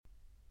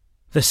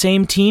The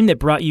same team that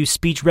brought you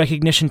speech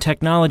recognition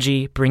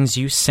technology brings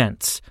you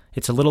Sense.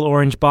 It's a little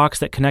orange box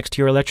that connects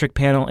to your electric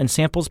panel and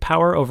samples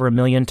power over 1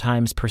 million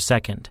times per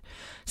second.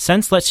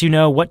 Sense lets you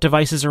know what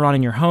devices are on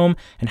in your home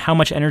and how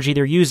much energy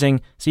they're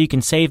using so you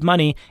can save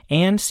money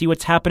and see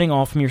what's happening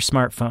all from your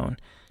smartphone.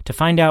 To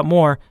find out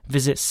more,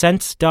 visit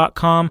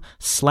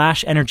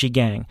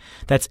sense.com/energygang.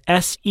 That's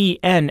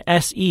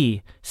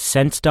SENSE,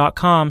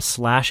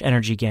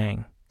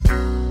 sense.com/energygang.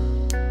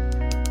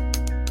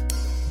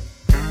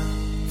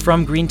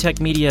 From Green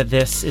Tech Media,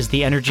 this is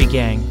The Energy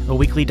Gang, a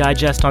weekly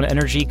digest on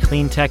energy,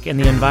 clean tech, and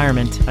the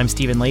environment. I'm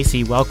Stephen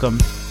Lacey. Welcome.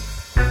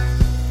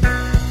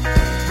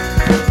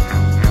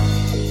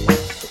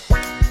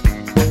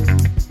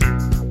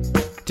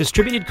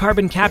 Distributed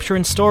carbon capture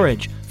and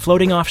storage,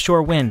 floating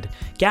offshore wind,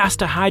 gas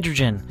to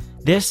hydrogen.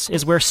 This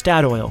is where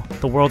Statoil,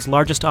 the world's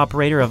largest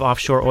operator of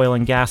offshore oil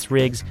and gas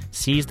rigs,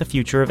 sees the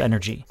future of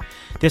energy.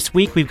 This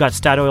week, we've got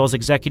Statoil's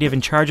executive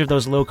in charge of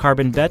those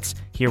low-carbon bets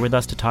here with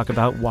us to talk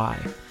about why.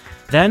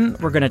 Then,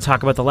 we're going to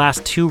talk about the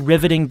last 2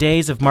 riveting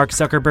days of Mark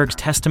Zuckerberg's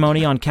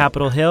testimony on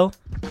Capitol Hill.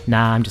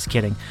 Nah, I'm just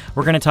kidding.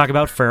 We're going to talk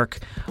about FERC.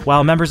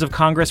 While members of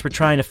Congress were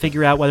trying to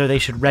figure out whether they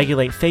should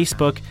regulate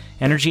Facebook,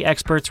 energy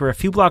experts were a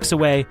few blocks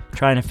away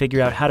trying to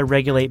figure out how to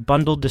regulate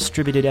bundled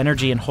distributed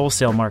energy in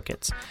wholesale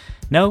markets.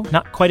 No,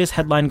 not quite as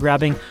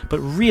headline-grabbing, but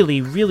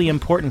really, really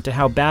important to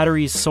how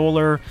batteries,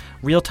 solar,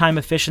 real-time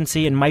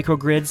efficiency, and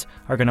microgrids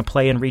are going to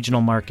play in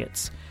regional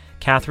markets.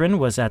 Catherine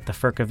was at the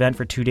FERC event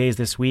for 2 days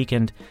this week,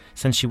 and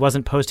since she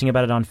wasn't posting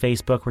about it on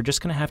Facebook, we're just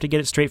going to have to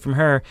get it straight from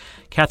her.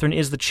 Catherine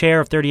is the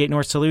chair of 38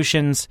 North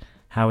Solutions.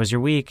 How was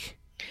your week?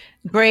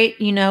 Great.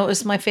 You know,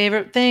 it's my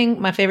favorite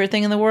thing. My favorite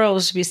thing in the world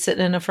is to be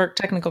sitting in a FERC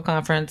technical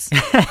conference.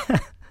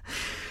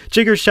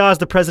 Jigar Shah is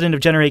the president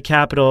of Generate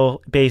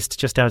Capital, based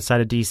just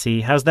outside of D.C.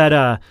 How's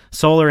that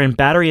solar and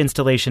battery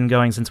installation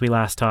going since we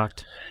last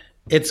talked?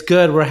 It's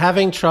good. We're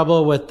having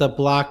trouble with the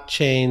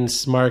blockchain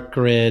smart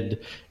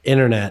grid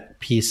internet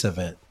piece of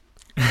it.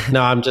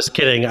 No, I'm just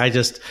kidding. I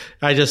just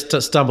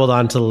stumbled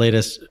onto the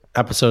latest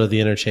episode of The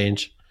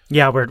Interchange.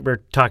 Yeah,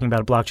 we're talking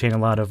about blockchain a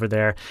lot over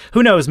there.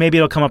 Who knows? Maybe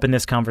it'll come up in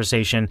this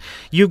conversation.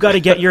 You've got to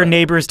get your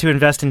neighbors to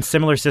invest in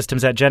similar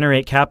systems at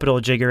Generate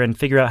Capital, Jigar, and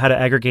figure out how to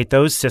aggregate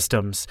those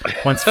systems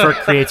once FERC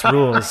creates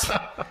rules.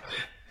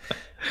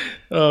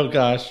 Oh,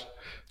 gosh.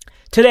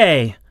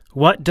 Today,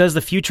 what does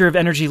the future of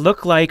energy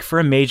look like for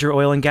a major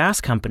oil and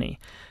gas company?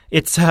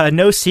 It's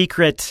no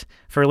secret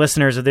for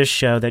listeners of this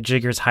show that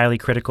Jigar's highly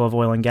critical of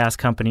oil and gas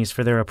companies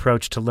for their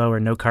approach to low or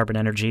no carbon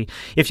energy.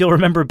 If you'll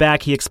remember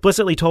back, he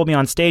explicitly told me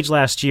on stage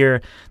last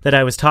year that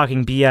I was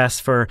talking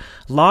BS for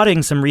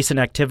lauding some recent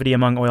activity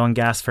among oil and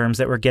gas firms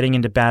that were getting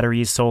into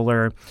batteries,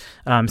 solar,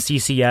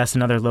 CCS,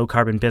 and other low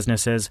carbon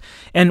businesses.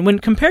 And when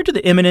compared to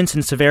the imminence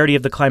and severity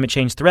of the climate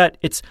change threat,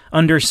 it's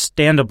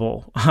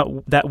understandable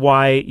that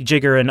why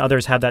Jigar and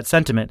others have that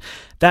sentiment.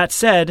 That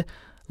said,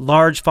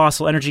 large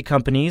fossil energy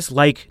companies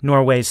like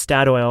Norway's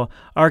Statoil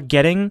are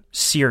getting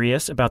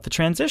serious about the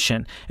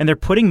transition, and they're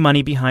putting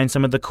money behind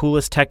some of the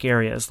coolest tech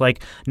areas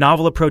like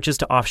novel approaches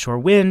to offshore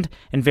wind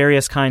and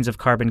various kinds of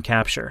carbon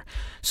capture.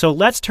 So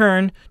let's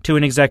turn to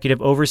an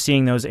executive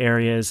overseeing those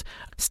areas.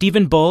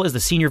 Stephen Bull is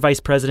the Senior Vice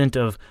President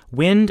of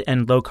Wind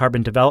and Low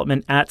Carbon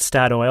Development at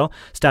Statoil.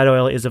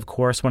 Statoil is, of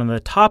course, one of the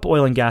top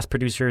oil and gas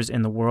producers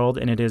in the world,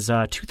 and it is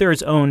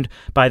 2/3 owned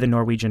by the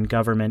Norwegian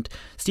government.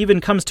 Stephen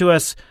comes to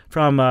us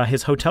from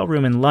his hotel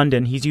room in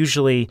London. He's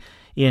usually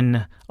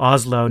in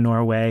Oslo,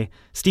 Norway.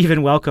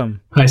 Stephen, welcome.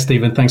 Hi,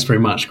 Stephen. Thanks very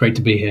much. Great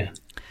to be here.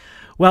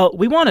 Well,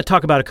 we want to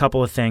talk about a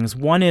couple of things.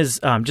 One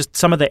is just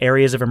some of the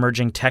areas of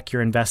emerging tech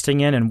you're investing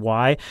in and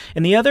why.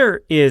 And the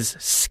other is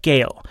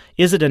scale.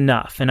 Is it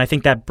enough? And I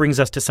think that brings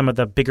us to some of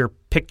the bigger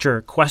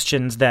picture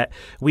questions that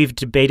we've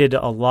debated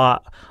a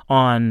lot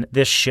on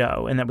this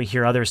show and that we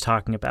hear others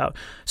talking about.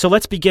 So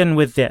let's begin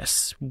with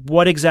this.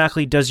 What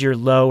exactly does your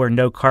low or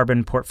no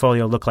carbon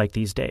portfolio look like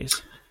these days?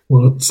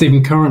 Well,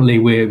 Stephen, currently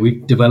we're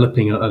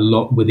developing a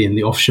lot within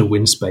the offshore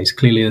wind space.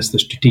 Clearly, that's the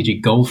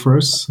strategic goal for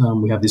us.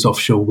 We have this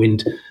offshore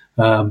wind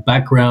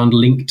background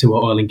linked to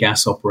our oil and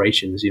gas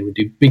operations. We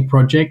do big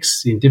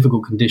projects in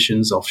difficult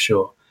conditions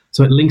offshore.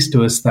 So it links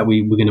to us that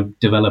we're going to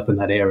develop in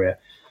that area.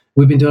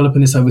 We've been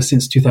developing this over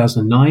since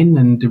 2009,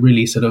 and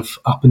really sort of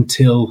up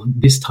until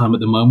this time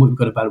at the moment, we've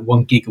got about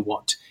 1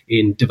 gigawatt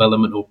in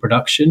development or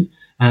production.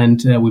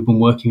 And we've been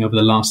working over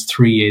the last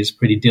 3 years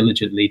pretty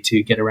diligently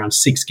to get around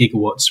 6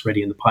 gigawatts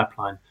ready in the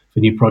pipeline for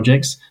new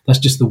projects. That's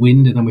just the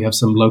wind. And then we have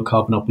some low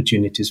carbon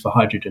opportunities for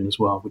hydrogen as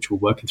well, which we're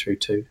working through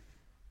too.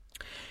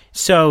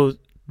 So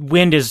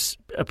wind is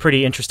a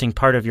pretty interesting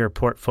part of your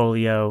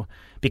portfolio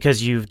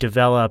because you've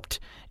developed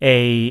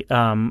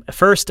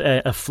first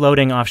a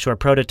floating offshore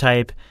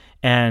prototype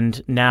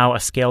and now a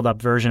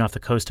scaled-up version off the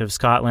coast of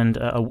Scotland,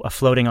 a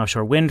floating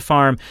offshore wind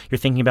farm. You're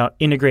thinking about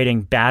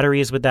integrating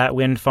batteries with that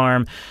wind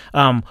farm.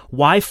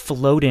 Why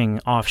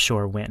floating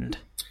offshore wind?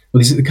 Well,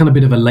 this is a kind of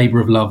bit of a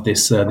labor of love,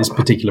 this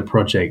particular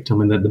project. I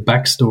mean, the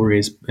backstory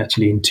is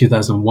actually in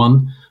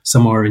 2001,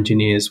 some of our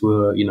engineers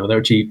were, they're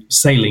actually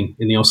sailing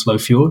in the Oslo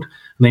fjord,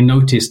 and they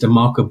noticed a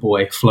marker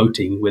buoy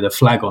floating with a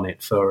flag on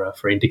it for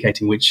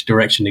indicating which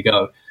direction to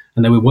go.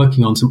 And they were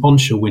working on some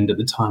onshore wind at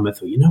the time. I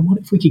thought, what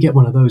if we could get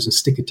one of those and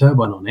stick a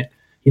turbine on it?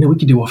 We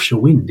could do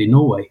offshore wind in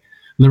Norway.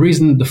 And the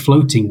reason the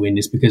floating wind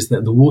is because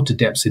the water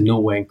depths in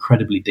Norway are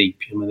incredibly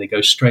deep. They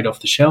go straight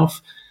off the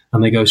shelf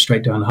and they go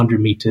straight down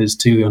 100 meters,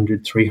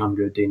 200,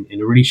 300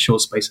 in a really short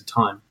space of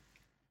time.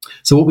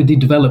 So what we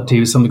developed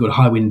here is something called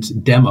High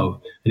Wind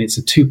Demo, and it's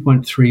a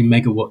 2.3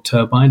 megawatt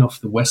turbine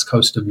off the west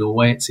coast of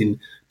Norway. It's in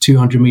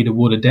 200 meter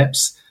water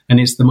depths, and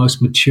it's the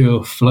most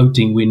mature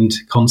floating wind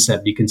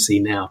concept you can see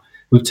now.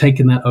 We've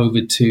taken that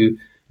over to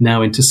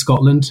now into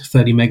Scotland,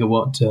 30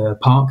 megawatt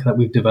park that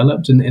we've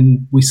developed,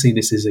 and we see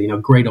this as a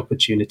great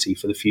opportunity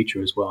for the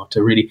future as well,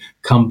 to really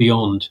come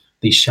beyond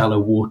these shallow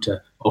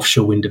water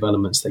offshore wind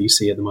developments that you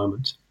see at the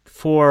moment.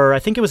 For I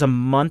think it was a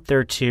month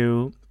or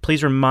two,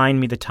 please remind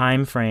me the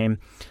time frame,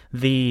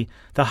 the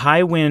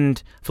High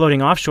Wind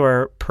floating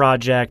offshore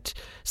project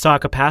saw a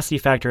capacity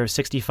factor of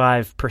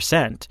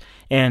 65%,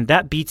 and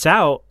that beats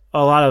out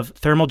a lot of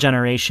thermal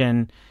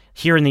generation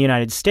here in the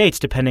United States,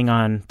 depending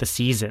on the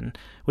season,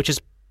 which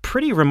is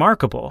pretty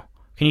remarkable.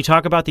 Can you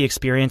talk about the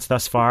experience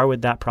thus far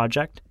with that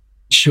project?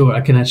 Sure,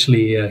 I can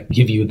actually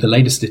give you the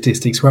latest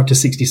statistics. We're up to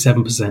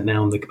 67%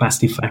 now on the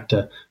capacity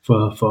factor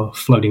for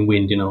floating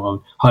wind,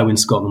 on High Wind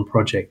Scotland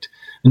project.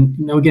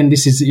 And again,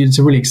 it's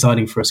really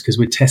exciting for us because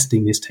we're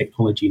testing this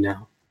technology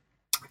now.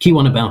 Key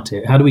one about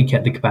it, how do we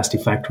get the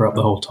capacity factor up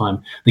the whole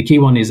time? The key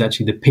one is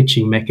actually the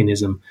pitching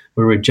mechanism.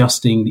 We're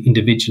adjusting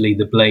individually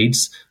the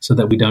blades so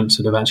that we don't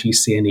sort of actually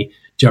see any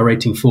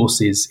gyrating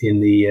forces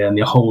in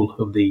the whole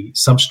of the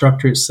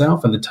substructure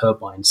itself and the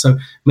turbine. So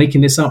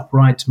making this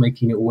upright,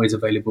 making it always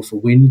available for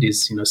wind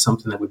is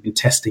something that we've been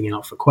testing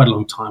out for quite a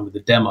long time with the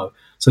demo.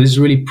 So this is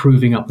really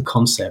proving up the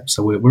concept.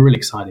 So we're really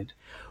excited.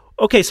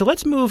 Okay, so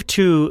let's move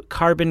to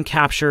carbon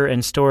capture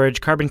and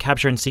storage, carbon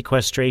capture and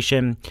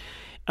sequestration.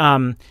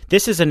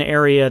 This is an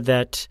area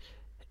that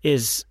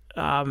is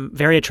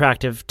very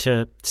attractive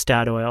to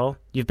Statoil.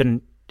 You've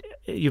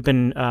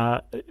been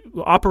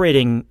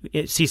operating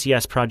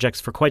CCS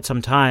projects for quite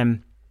some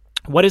time.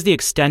 What is the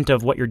extent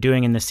of what you're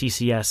doing in the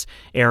CCS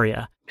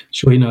area?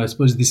 Sure, I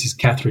suppose this is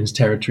Catherine's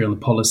territory on the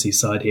policy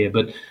side here,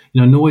 but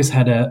Norway's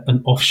had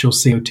an offshore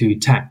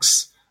CO2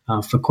 tax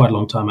for quite a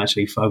long time,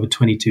 actually, for over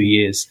 22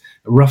 years.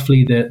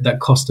 Roughly, that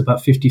cost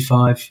about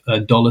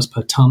 $55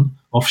 per ton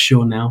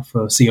offshore now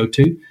for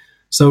CO2.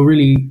 So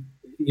really,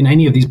 in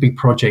any of these big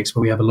projects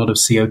where we have a lot of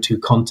CO2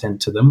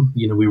 content to them,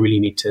 we really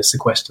need to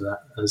sequester that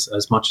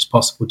as much as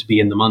possible to be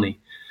in the money.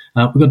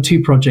 We've got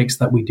two projects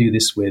that we do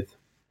this with.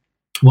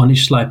 One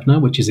is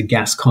Sleipner, which is a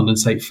gas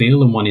condensate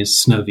field, and one is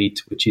Snøhvit,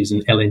 which is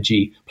an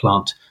LNG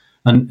plant.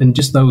 And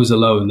just those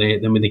alone,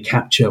 they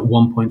capture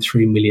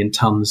 1.3 million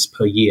tons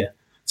per year.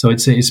 So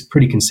it's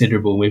pretty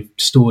considerable. We've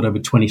stored over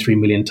 23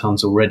 million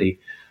tons already.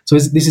 So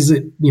this is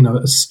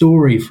a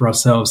story for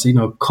ourselves,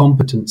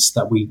 competence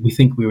that we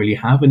think we really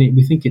have, and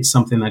we think it's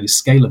something that is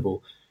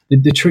scalable.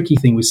 The tricky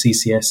thing with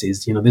CCS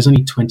is, there's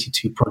only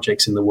 22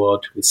 projects in the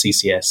world with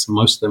CCS,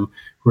 most of them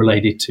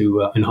related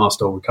to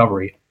enhanced oil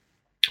recovery.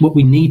 What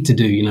we need to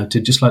do, to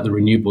just like the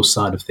renewable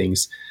side of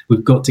things,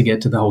 we've got to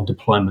get to the whole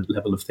deployment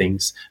level of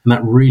things, and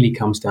that really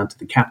comes down to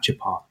the capture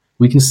part.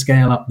 We can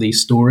scale up the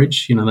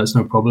storage, that's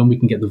no problem. We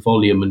can get the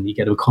volume and you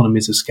get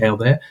economies of scale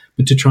there.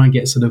 But to try and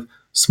get sort of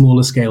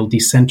smaller scale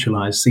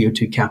decentralized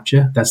CO2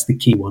 capture, that's the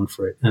key one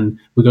for it. And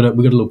we've got a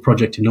little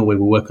project in Norway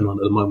we're working on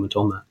at the moment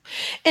on that.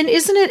 And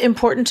isn't it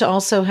important to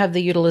also have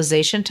the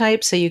utilization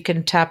type so you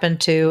can tap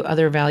into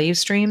other value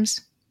streams?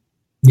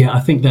 Yeah,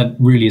 I think that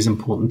really is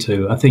important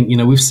too. I think,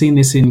 we've seen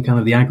this in kind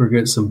of the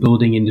aggregates and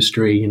building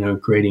industry,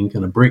 creating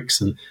kind of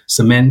bricks and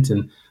cement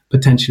and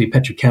potentially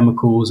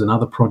petrochemicals and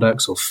other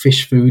products, or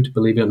fish food,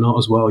 believe it or not,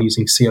 as well,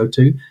 using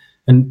CO2.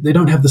 And they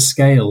don't have the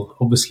scale,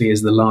 obviously,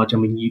 as the large.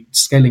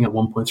 Scaling at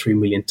 1.3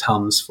 million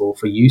tons for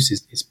use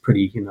is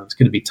pretty, it's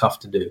going to be tough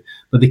to do.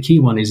 But the key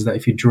one is that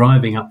if you're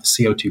driving up the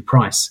CO2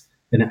 price,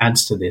 then it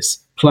adds to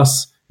this.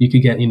 Plus, you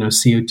could get,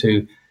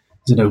 CO2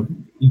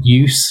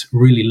 use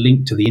really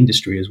linked to the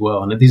industry as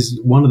well. And this is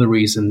one of the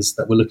reasons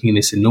that we're looking at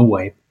this in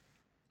Norway,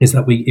 is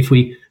that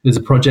there's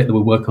a project that we're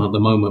working on at the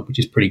moment, which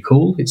is pretty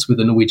cool. It's with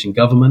the Norwegian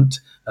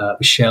government,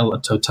 Shell,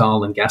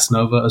 Total, and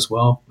Gassnova as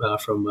well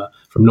from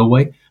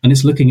Norway. And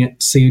it's looking at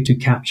CO2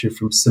 capture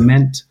from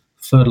cement,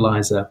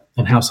 fertilizer,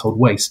 and household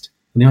waste.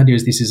 And the idea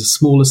is this is a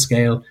smaller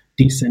scale,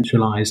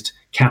 decentralized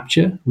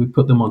capture. We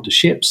put them onto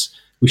ships.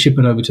 We ship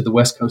it over to the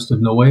west coast of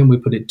Norway, and we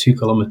put it 2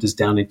 kilometers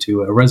down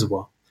into a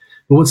reservoir.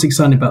 But what's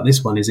exciting about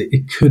this one is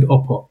it could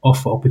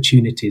offer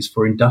opportunities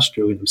for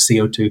industrial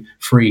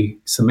CO2-free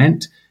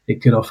cement.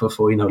 It could offer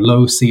for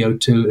low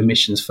CO2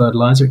 emissions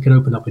fertilizer. It could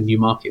open up a new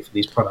market for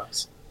these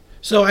products.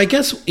 So I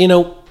guess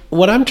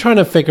what I'm trying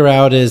to figure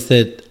out is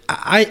that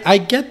I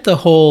get the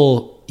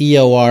whole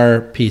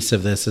EOR piece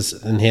of this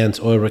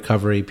enhanced oil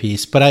recovery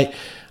piece, but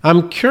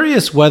I'm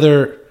curious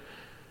whether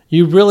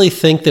you really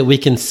think that we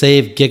can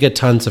save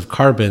gigatons of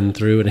carbon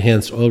through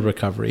enhanced oil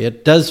recovery.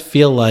 It does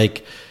feel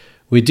like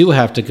we do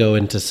have to go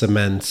into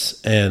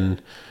cements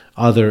and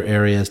other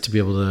areas to be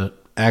able to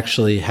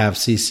actually have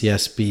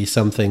CCS be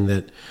something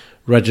that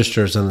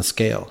registers on the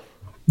scale?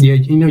 Yeah,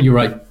 you're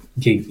right,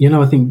 Gig.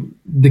 I think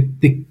the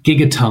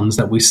gigatons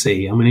that we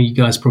see, I mean, you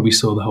guys probably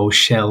saw the whole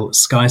Shell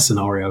Sky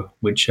scenario,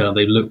 which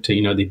they looked at,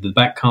 the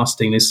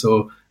backcasting, they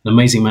saw an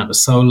amazing amount of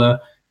solar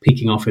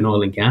peaking off in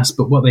oil and gas.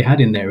 But what they had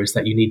in there is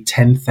that you need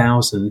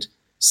 10,000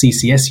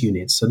 CCS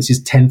units. So this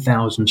is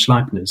 10,000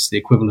 Schleipners, the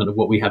equivalent of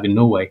what we have in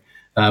Norway,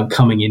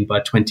 coming in by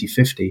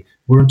 2050.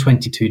 We're on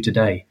 22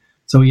 today.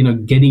 So,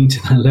 getting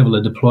to that level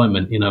of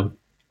deployment,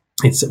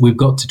 we've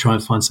got to try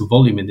and find some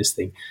volume in this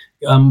thing.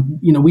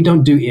 We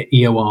don't do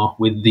EOR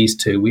with these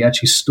two. We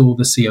actually store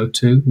the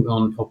CO2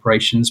 on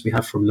operations we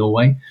have from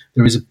Norway.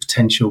 There is a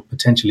potential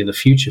in the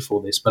future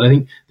for this. But I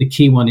think the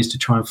key one is to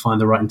try and find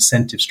the right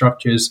incentive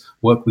structures,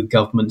 work with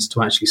governments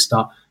to actually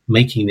start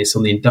making this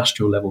on the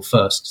industrial level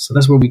first. So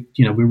that's where we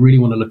really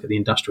want to look at the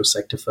industrial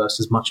sector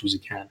first as much as we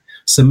can.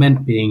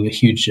 Cement being a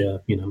huge,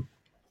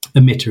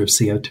 emitter of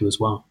CO2 as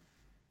well.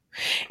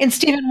 And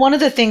Stephen, one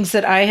of the things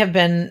that I have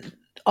been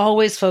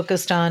always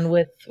focused on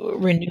with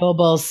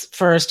renewables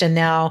first, and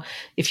now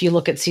if you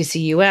look at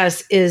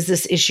CCUS, is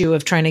this issue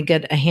of trying to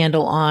get a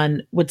handle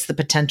on what's the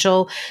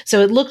potential. So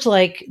it looked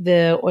like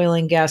the Oil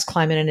and Gas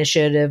Climate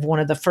Initiative,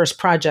 one of the first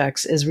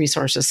projects is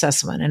resource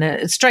assessment. And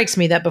it strikes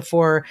me that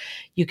before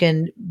you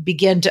can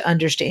begin to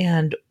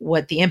understand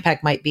what the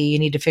impact might be, you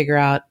need to figure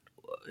out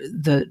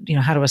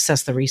how to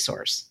assess the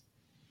resource.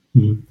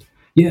 Mm-hmm.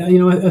 Yeah,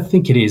 I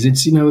think it is.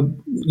 It's,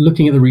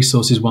 looking at the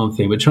resource is one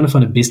thing, but trying to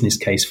find a business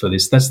case for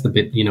this, that's the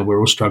bit, we're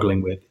all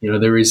struggling with.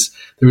 There is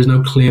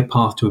no clear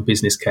path to a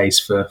business case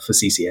for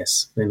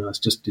CCS.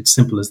 It's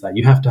simple as that.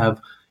 You have to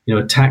have,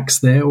 a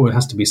tax there, or it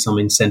has to be some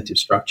incentive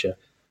structure.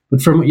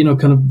 But from,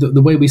 kind of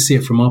the way we see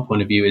it from our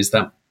point of view is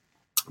that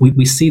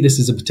we see this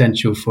as a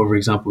potential for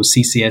example,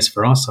 CCS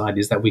for our side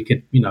is that we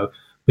could,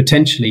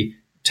 potentially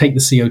take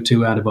the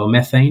CO2 out of our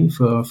methane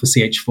for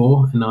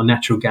CH4 and our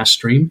natural gas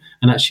stream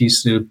and actually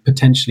sort of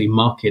potentially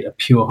market a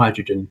pure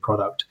hydrogen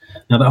product.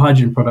 Now, that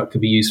hydrogen product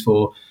could be used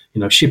for,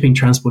 shipping,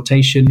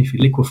 transportation, if you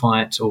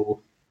liquefy it, or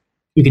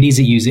you could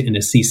easily use it in a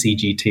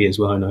CCGT as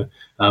well,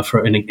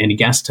 for any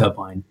gas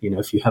turbine,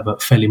 if you have a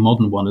fairly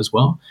modern one as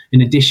well. In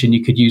addition,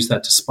 you could use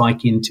that to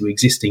spike into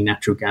existing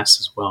natural gas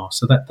as well.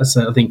 So that's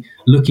I think,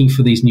 looking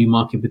for these new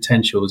market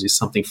potentials is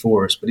something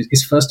for us, but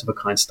it's first of a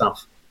kind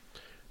stuff.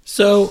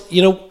 So,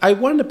 I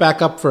wanted to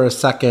back up for a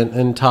second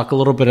and talk a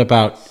little bit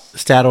about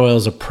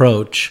Statoil's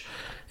approach.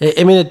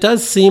 I mean, it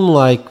does seem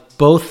like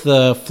both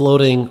the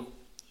floating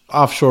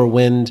offshore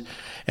wind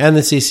and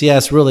the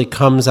CCS really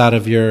comes out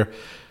of your,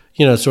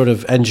 sort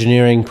of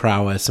engineering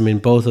prowess. I mean,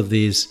 both of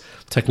these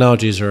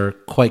technologies are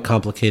quite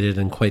complicated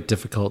and quite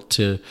difficult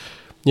to,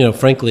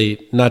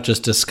 frankly, not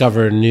just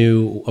discover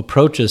new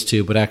approaches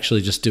to, but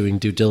actually just doing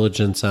due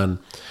diligence on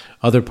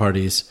other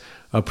parties'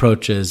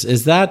 approaches.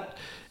 Is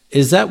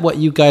that what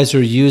you guys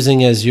are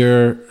using as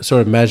your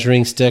sort of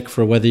measuring stick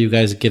for whether you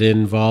guys get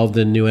involved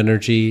in new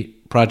energy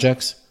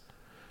projects?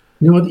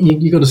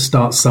 You got to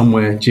start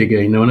somewhere, Jigger.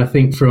 And I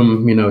think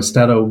from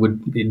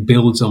Statoil it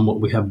builds on what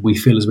we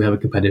feel as we have a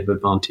competitive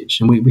advantage,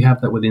 and we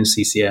have that within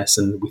CCS,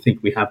 and we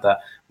think we have that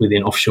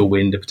within offshore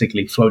wind, and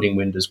particularly floating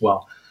wind as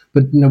well.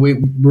 But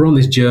we're on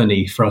this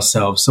journey for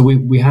ourselves. So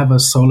we have a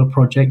solar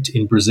project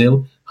in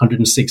Brazil,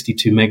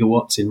 162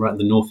 megawatts right in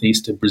the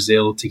northeast of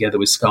Brazil, together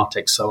with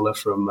Scatec Solar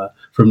from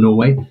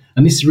Norway.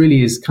 And this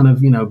really is kind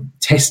of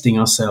testing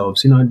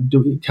ourselves.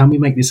 Can we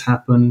make this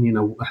happen?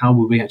 How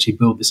will we actually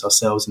build this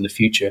ourselves in the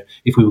future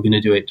if we were going to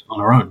do it on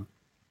our own?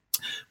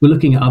 We're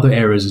looking at other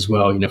areas as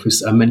well.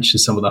 I mentioned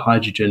some of the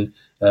hydrogen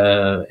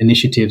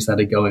initiatives that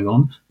are going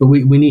on, but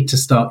we need to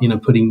start,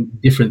 putting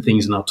different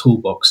things in our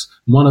toolbox.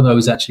 One of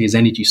those actually is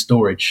energy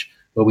storage,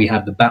 where we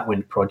have the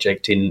Batwind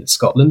project in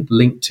Scotland,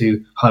 linked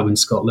to Hywind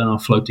Scotland, our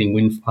floating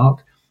wind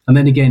park. And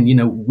then again,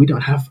 we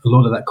don't have a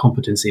lot of that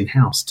competence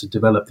in-house to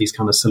develop these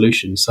kind of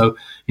solutions. So,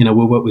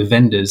 we'll work with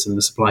vendors and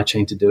the supply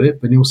chain to do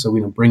it, but also,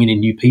 bringing in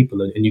new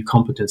people and new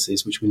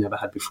competencies, which we never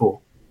had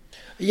before.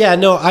 Yeah,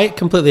 no, I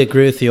completely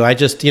agree with you. I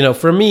just,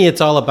 for me,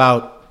 it's all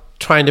about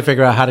trying to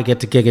figure out how to get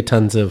to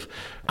gigatons of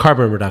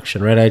carbon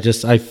reduction, right?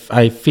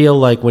 I feel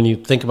like when you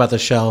think about the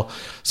Shell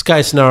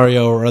Sky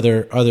scenario or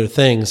other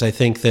things, I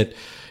think that,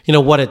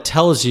 what it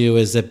tells you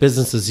is that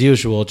business as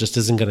usual just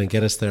isn't going to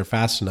get us there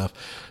fast enough.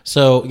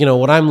 So,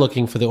 what I'm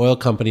looking for the oil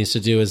companies to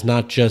do is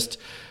not just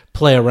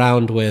play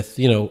around with,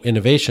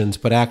 innovations,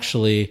 but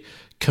actually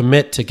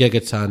commit to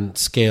gigaton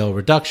scale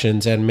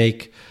reductions and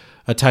make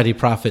a tidy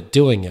profit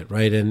doing it,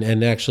 right?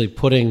 And actually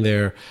putting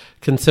their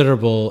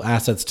considerable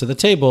assets to the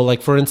table.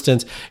 Like, for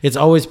instance, it's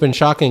always been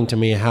shocking to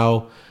me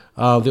how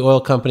the oil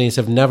companies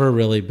have never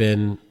really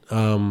been,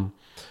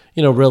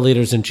 real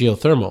leaders in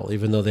geothermal,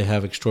 even though they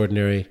have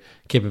extraordinary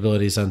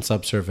capabilities on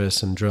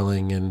subsurface and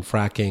drilling and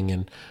fracking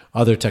and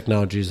other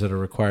technologies that are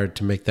required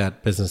to make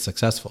that business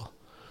successful.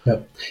 Yeah.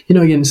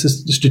 Again, it's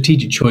the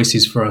strategic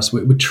choices for us.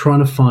 We're trying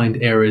to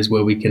find areas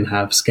where we can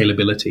have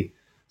scalability.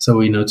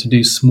 So, to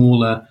do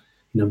smaller,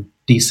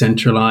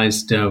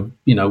 decentralized. We're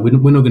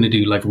not going to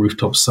do like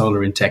rooftop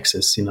solar in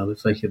Texas.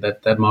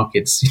 That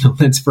market's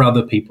that's for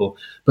other people.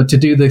 But to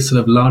do the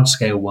sort of large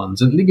scale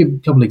ones, and let me give a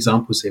couple of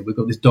examples here. We've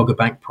got this Dogger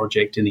Bank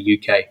project in the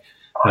UK,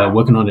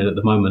 working on it at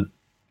the moment.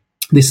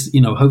 This,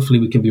 hopefully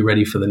we can be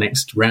ready for the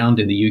next round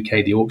in the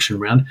UK, the auction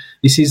round.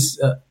 This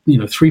is,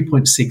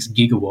 3.6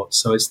 gigawatts.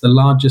 So it's the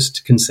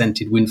largest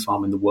consented wind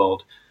farm in the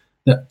world.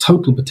 The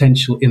total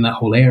potential in that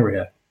whole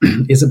area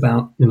is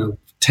about,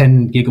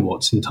 10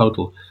 gigawatts in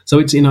total. So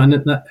it's, and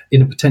that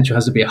in a potential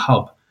has to be a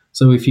hub.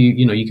 So if you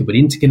can put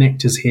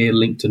interconnectors here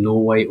linked to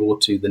Norway or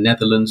to the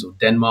Netherlands or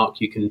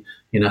Denmark, you can,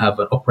 have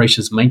an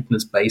operations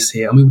maintenance base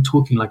here. I mean, we're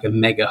talking like a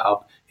mega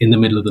hub in the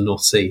middle of the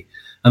North Sea.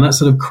 And that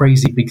sort of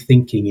crazy big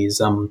thinking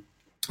is,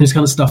 it's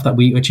kind of stuff that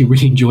we actually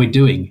really enjoy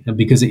doing,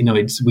 because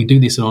we do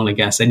this in oil and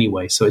gas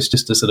anyway. So it's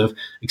just to sort of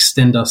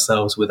extend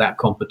ourselves with that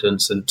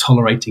competence and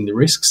tolerating the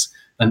risks,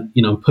 and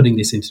putting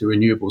this into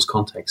renewables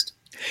context.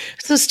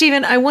 So,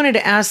 Stephen, I wanted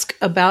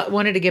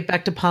to get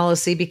back to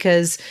policy,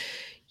 because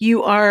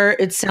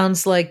it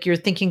sounds like you're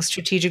thinking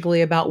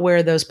strategically about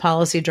where those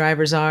policy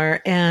drivers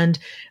are. And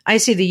I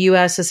see the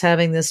U.S. as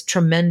having this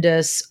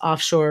tremendous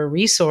offshore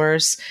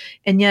resource,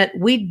 and yet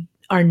we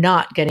are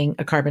not getting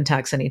a carbon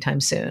tax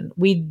anytime soon.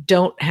 We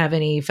don't have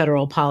any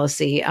federal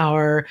policy.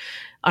 Our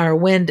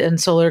wind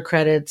and solar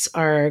credits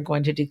are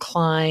going to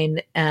decline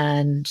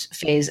and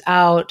phase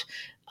out.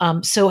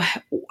 So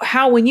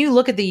how, when you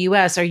look at the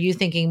U.S., are you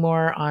thinking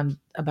more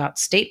about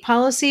state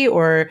policy,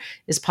 or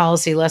is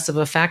policy less of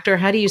a factor?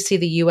 How do you see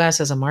the U.S.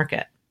 as a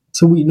market?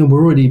 So we're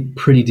already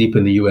pretty deep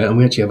in the U.S., and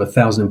we actually have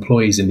 1,000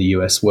 employees in the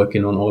U.S.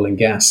 working on oil and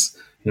gas,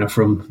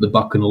 from the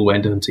Bakken all the way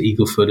down to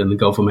Eagle Ford and the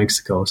Gulf of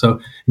Mexico. So,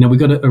 we've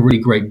got a really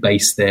great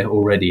base there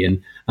already.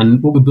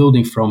 And what we're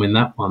building from in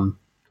that one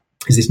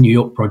is this New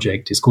York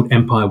project. It's called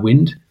Empire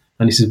Wind.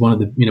 And this is one of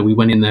the, we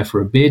went in there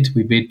for a bid.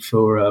 We bid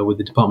for, with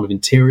the Department of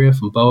Interior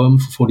from BOEM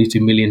for $42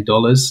 million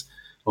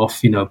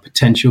off,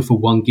 potential for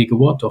 1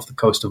 gigawatt off the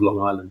coast of Long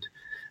Island.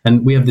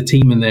 And we have the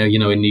team in there,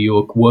 in New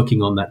York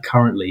working on that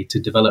currently to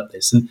develop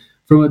this. And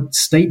from a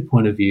state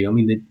point of view,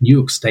 the New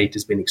York state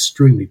has been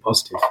extremely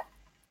positive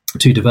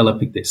to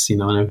developing this. I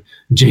know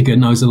Jigger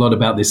knows a lot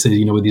about this,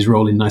 with his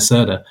role in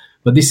NYSERDA.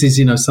 But this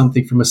is,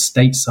 something from a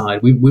state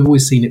side. We've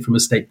always seen it from a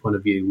state point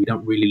of view. We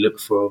don't really look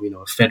for,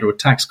 a federal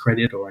tax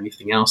credit or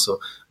anything else,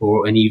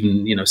 or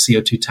even,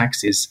 CO2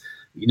 taxes.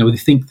 We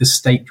think the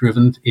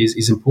state-driven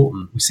is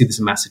important. We see this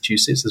in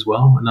Massachusetts as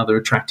well, another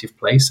attractive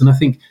place. And I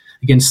think,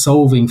 again,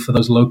 solving for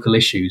those local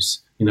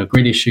issues,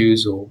 grid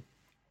issues or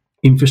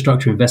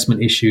infrastructure investment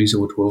issues,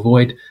 or to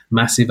avoid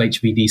massive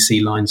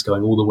HVDC lines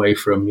going all the way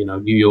from,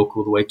 New York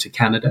all the way to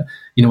Canada.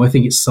 I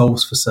think it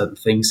solves for certain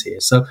things here.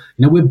 So,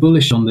 we're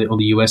bullish on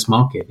the US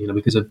market,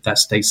 because of that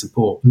state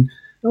support. And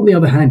on the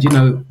other hand,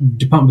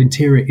 Department of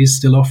Interior is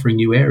still offering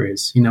new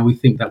areas. We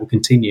think that will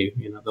continue.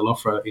 They'll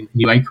offer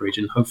new acreage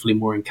and hopefully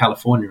more in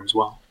California as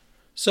well.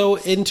 So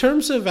in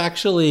terms of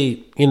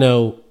actually,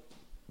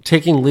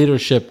 taking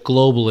leadership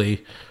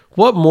globally,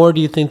 what more do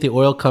you think the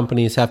oil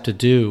companies have to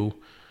do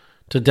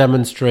to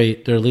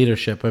demonstrate their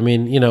leadership?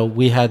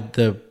 We had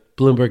the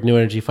Bloomberg New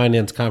Energy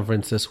Finance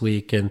Conference this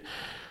week, and,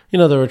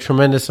 there were a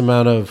tremendous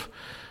amount of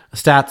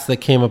stats that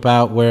came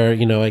about where,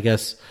 I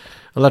guess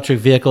electric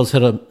vehicles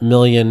hit 1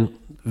 million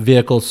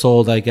vehicles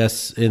sold, I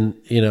guess, in,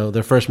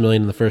 their first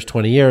million in the first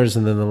 20 years.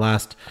 And then the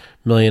last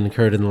million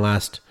occurred in the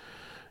last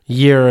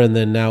year. And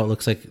then now it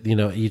looks like,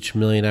 each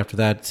million after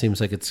that seems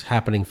like it's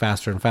happening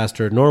faster and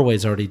faster.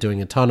 Norway's already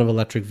doing a ton of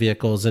electric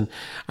vehicles. And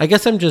I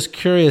guess I'm just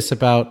curious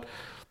about,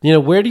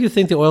 where do you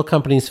think the oil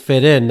companies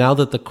fit in now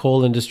that the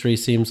coal industry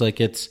seems like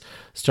it's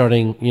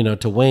starting,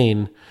 to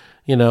wane?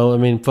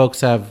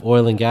 Folks have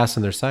oil and gas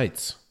in their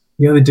sights.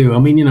 Yeah, they do.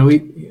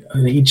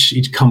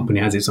 Each company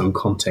has its own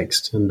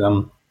context, and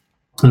all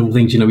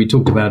things. We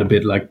talked about a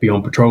bit like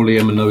Beyond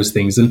Petroleum and those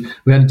things, and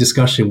we had a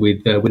discussion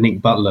with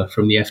Nick Butler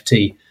from the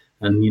FT,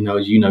 and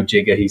as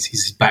Jigger,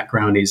 his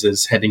background is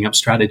as heading up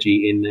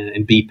strategy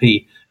in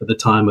BP at the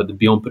time at the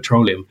Beyond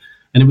Petroleum,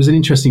 and it was an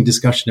interesting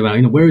discussion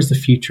about where is the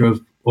future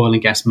of oil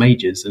and gas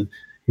majors, and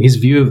his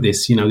view of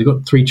this. They've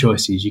got three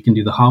choices: you can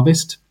do the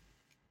harvest,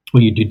 or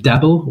you do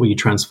dabble, or you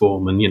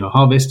transform. And,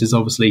 harvest is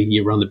obviously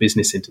you run the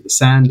business into the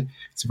sand.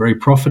 It's very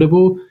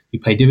profitable. You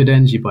pay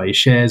dividends, you buy your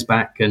shares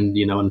back, and,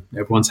 and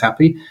everyone's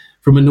happy.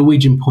 From a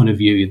Norwegian point of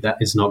view, that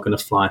is not going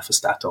to fly for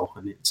Statoil.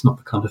 And it's not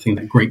the kind of thing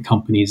that great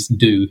companies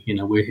do.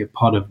 We're here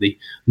part of the,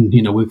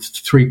 we're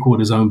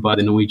 3/4 owned by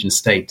the Norwegian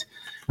state.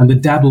 And the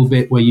dabble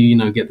bit where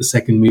you, get the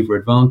second mover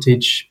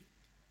advantage,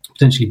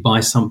 potentially buy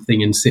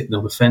something and sit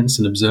on the fence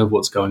and observe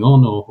what's going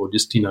on, or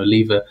just,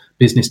 leave a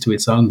business to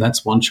its own.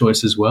 That's one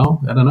choice as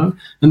well. I don't know.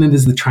 And then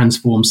there's the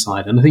transform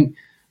side. And I think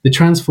the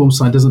transform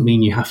side doesn't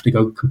mean you have to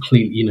go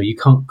completely, you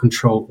can't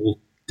control or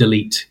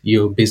delete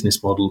your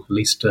business model, at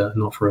least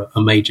not for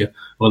a major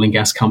oil and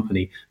gas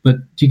company. But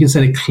you can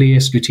set a clear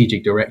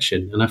strategic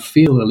direction. And I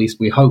feel, at least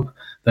we hope,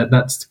 that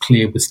that's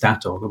clear with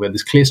Statoil, where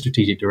there's clear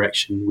strategic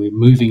direction. We're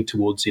moving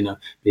towards,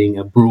 being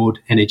a broad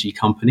energy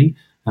company.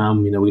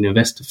 We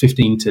invest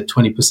 15 to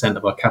 20%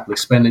 of our capital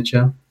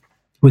expenditure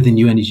within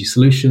new energy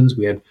solutions.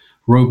 We have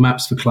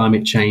roadmaps for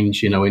climate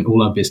change, in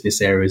all our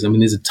business areas. I mean,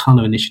 there's a ton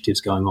of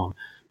initiatives going on.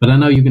 But I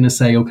know you're going to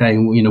say, okay,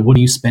 what are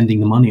you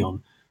spending the money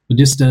on? But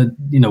just,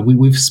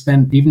 we've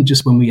spent, even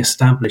just when we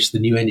established the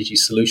new energy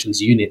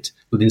solutions unit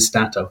within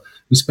Statoil,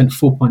 we spent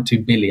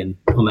 4.2 billion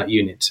on that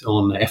unit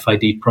on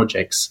FID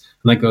projects.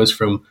 And that goes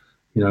from,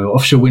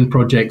 offshore wind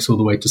projects all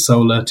the way to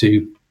solar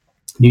to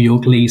New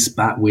York lease,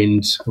 bat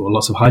wind, or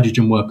lots of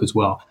hydrogen work as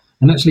well.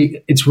 And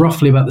actually, it's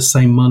roughly about the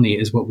same money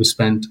as what we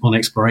spent on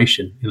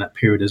exploration in that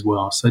period as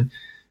well. So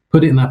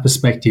put it in that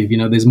perspective,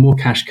 there's more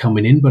cash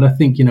coming in, but I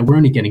think, we're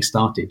only getting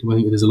started. I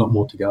think there's a lot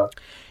more to go.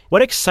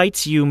 What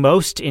excites you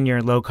most in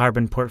your low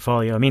carbon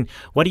portfolio? I mean,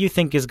 what do you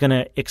think is going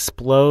to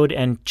explode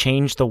and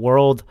change the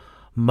world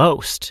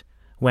most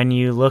when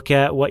you look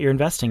at what you're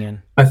investing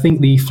in? I think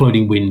the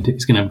floating wind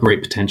is going to have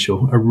great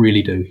potential. I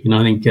really do.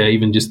 I think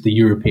even just the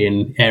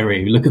European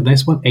area, you look at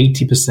this one,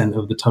 80%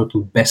 of the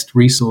total best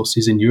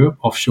resources in Europe,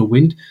 offshore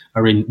wind,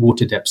 are in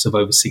water depths of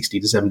over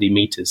 60 to 70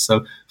 meters.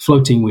 So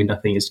floating wind, I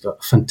think, has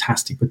got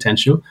fantastic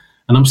potential.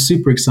 And I'm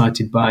super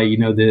excited by,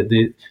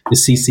 the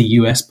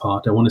CCUS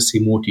part. I want to see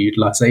more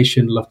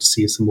utilization. Love to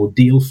see some more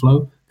deal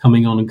flow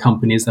coming on in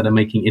companies that are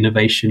making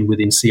innovation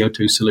within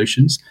CO2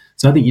 solutions.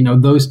 So I think,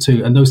 those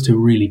two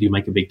really do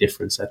make a big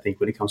difference, I think,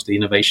 when it comes to the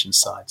innovation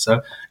side.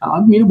 So,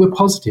 we're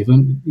positive.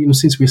 And,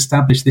 since we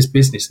established this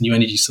business, New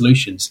Energy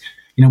Solutions,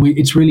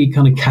 it's really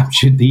kind of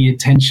captured the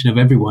attention of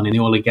everyone in the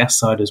oil and gas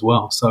side as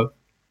well. So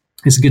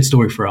it's a good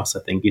story for us,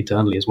 I think,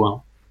 internally as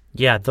well.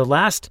 Yeah, the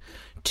last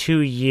 2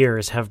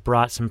 years have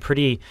brought some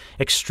pretty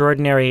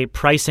extraordinary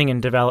pricing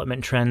and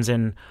development trends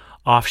in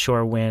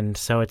offshore wind.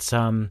 So it's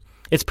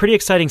pretty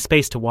exciting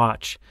space to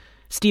watch.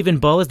 Stephen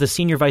Bull is the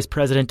Senior Vice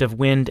President of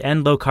Wind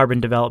and Low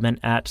Carbon Development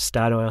at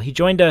Statoil. He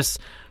joined us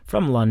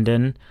from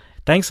London.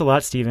 Thanks a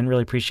lot, Stephen.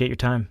 Really appreciate your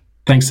time.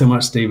 Thanks so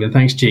much, Stephen.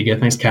 Thanks, Jiga.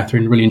 Thanks,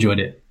 Catherine. Really enjoyed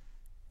it.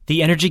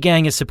 The Energy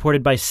Gang is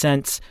supported by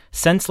Sense.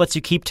 Sense lets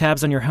you keep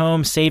tabs on your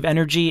home, save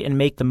energy, and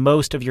make the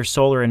most of your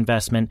solar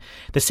investment.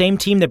 The same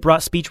team that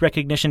brought speech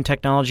recognition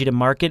technology to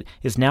market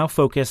is now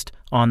focused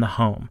on the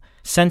home.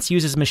 Sense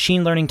uses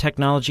machine learning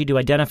technology to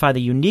identify the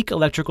unique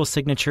electrical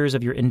signatures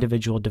of your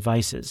individual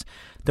devices.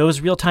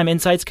 Those real-time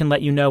insights can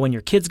let you know when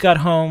your kids got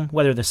home,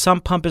 whether the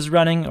sump pump is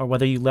running, or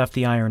whether you left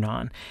the iron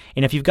on.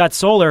 And if you've got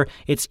solar,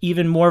 it's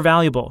even more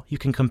valuable. You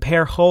can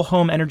compare whole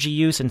home energy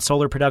use and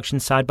solar production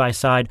side by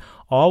side,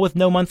 all with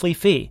no monthly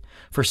fee.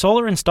 For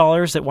solar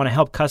installers that want to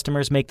help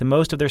customers make the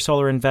most of their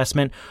solar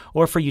investment,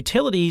 or for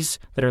utilities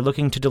that are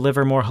looking to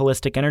deliver more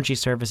holistic energy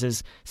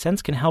services,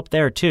 Sense can help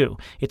there too.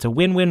 It's a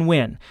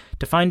win-win-win.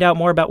 To find out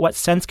more about what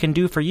Sense can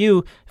do for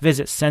you,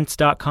 visit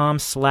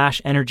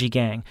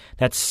sense.com/energygang.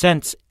 That's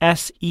Sense,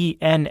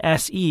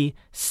 S-E-N-S-E,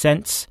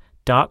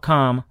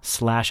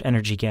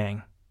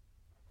 sense.com/energygang.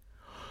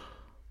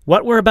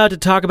 What we're about to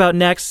talk about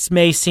next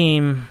may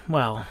seem,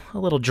 a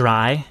little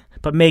dry.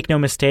 But make no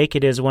mistake,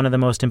 it is one of the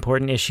most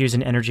important issues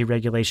in energy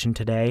regulation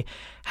today.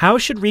 How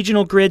should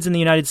regional grids in the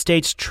United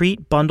States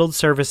treat bundled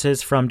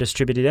services from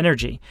distributed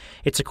energy?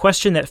 It's a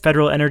question that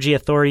federal energy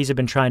authorities have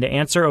been trying to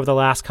answer over the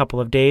last couple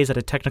of days at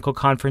a technical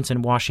conference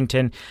in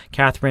Washington.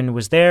 Catherine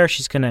was there.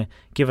 She's going to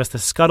give us the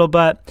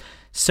scuttlebutt.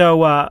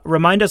 So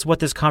remind us what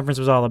this conference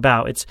was all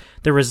about. It's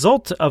the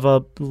result of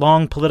a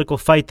long political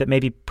fight that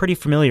may be pretty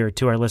familiar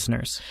to our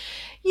listeners.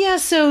 Yeah,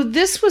 so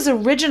this was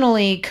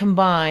originally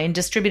combined,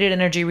 distributed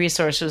energy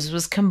resources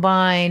was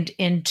combined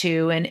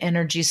into an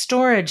energy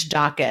storage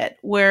docket,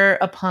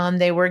 whereupon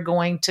they were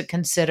going to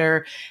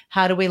consider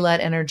how do we let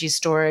energy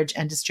storage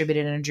and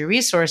distributed energy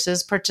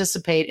resources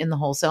participate in the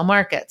wholesale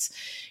markets.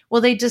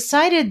 Well, they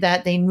decided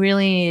that they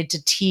really needed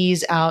to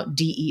tease out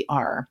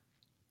DER.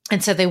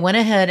 And so they went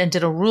ahead and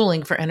did a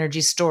ruling for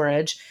energy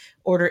storage,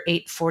 Order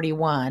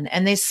 841,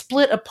 and they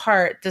split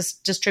apart this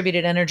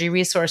distributed energy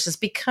resources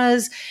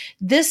because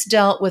this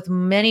dealt with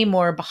many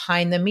more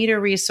behind the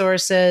meter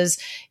resources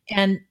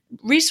and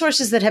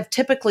resources that have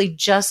typically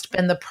just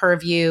been the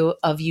purview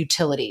of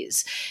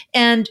utilities,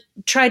 and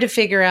try to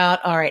figure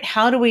out, all right,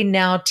 how do we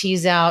now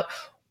tease out,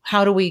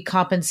 how do we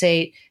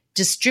compensate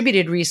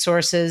distributed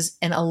resources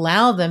and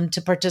allow them to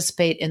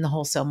participate in the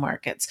wholesale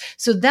markets.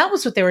 So that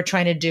was what they were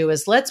trying to do,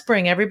 is let's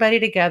bring everybody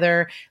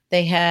together.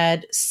 They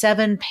had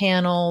 7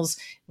 panels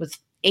with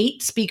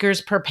 8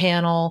 speakers per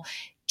panel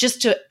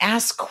just to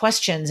ask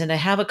questions and to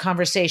have a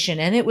conversation.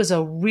 And it was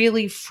a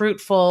really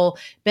fruitful,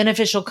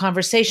 beneficial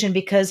conversation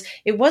because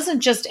it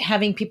wasn't just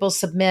having people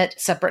submit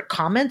separate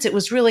comments. It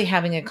was really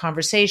having a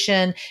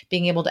conversation,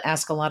 being able to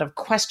ask a lot of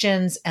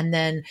questions and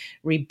then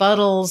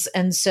rebuttals.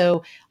 And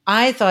so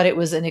I thought it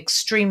was an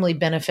extremely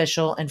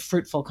beneficial and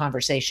fruitful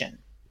conversation.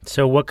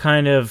 So what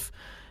kind of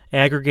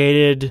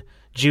aggregated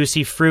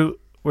juicy fruit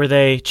were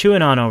they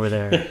chewing on over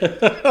there?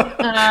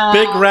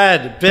 Big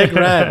red.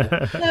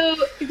 So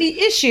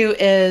the issue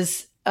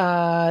is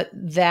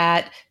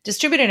that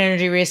distributed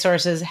energy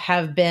resources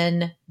have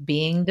been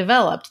being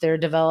developed. They're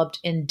developed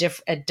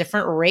at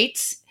different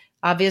rates,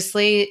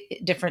 obviously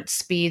different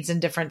speeds in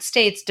different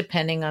states,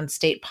 depending on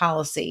state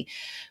policy.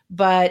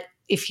 But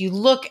if you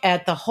look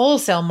at the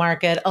wholesale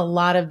market, a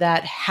lot of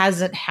that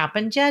hasn't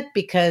happened yet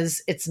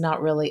because it's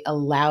not really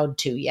allowed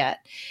to yet.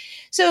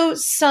 So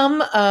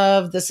some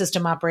of the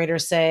system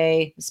operators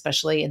say,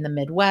 especially in the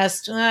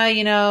Midwest,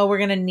 we're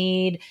going to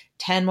need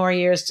 10 more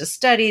years to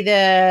study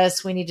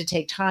this. We need to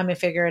take time to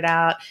figure it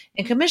out.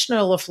 And Commissioner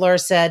LaFleur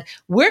said,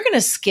 we're going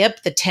to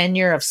skip the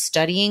tenure of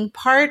studying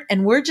part,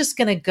 and we're just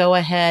going to go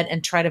ahead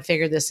and try to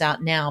figure this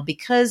out now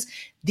because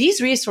these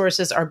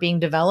resources are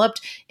being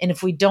developed. And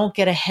if we don't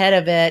get ahead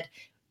of it,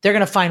 they're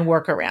going to find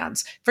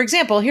workarounds. For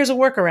example, here's a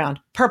workaround,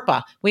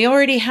 PURPA. We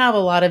already have a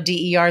lot of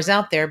DERs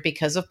out there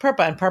because of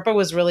PURPA, and PURPA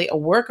was really a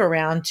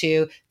workaround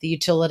to the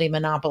utility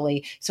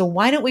monopoly. So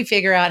why don't we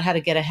figure out how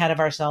to get ahead of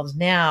ourselves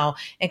now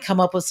and come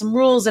up with some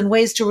rules and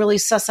ways to really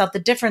suss out the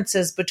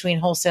differences between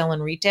wholesale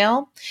and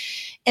retail?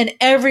 And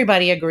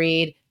everybody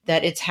agreed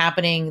that it's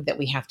happening, that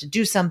we have to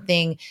do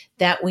something,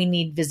 that we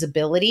need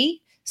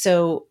visibility.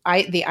 So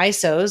the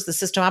ISOs, the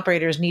system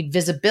operators, need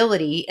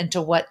visibility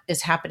into what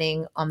is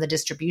happening on the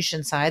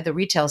distribution side, the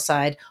retail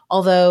side,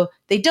 although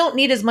they don't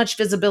need as much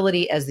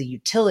visibility as the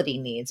utility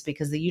needs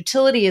because the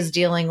utility is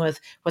dealing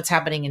with what's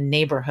happening in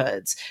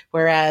neighborhoods,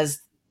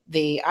 whereas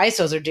the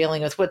ISOs are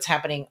dealing with what's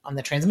happening on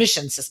the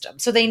transmission system.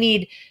 So they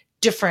need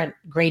different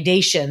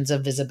gradations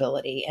of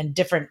visibility and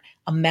different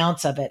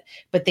amounts of it,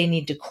 but they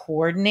need to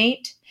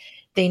coordinate.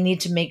 They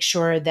need to make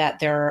sure that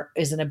there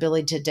is an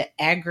ability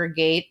to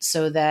aggregate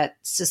so that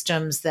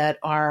systems that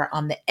are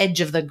on the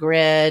edge of the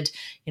grid,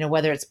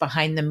 whether it's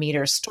behind the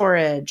meter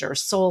storage or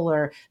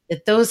solar,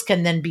 that those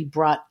can then be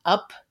brought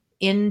up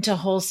into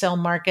wholesale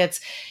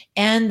markets,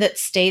 and that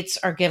states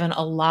are given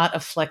a lot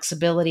of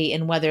flexibility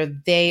in whether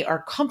they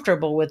are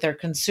comfortable with their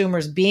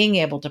consumers being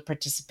able to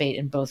participate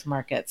in both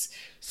markets.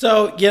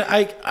 So yeah,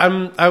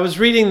 I was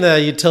reading the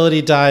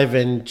utility dive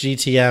in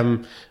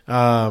GTM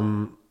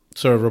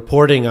sort of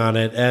reporting on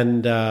it,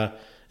 and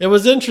it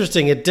was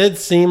interesting. It did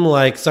seem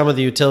like some of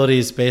the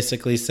utilities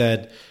basically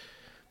said,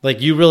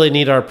 like, you really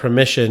need our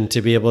permission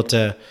to be able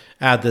to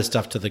add this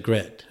stuff to the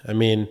grid. I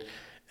mean,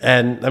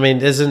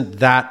 isn't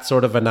that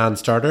sort of a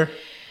non-starter?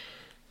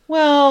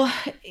 Well,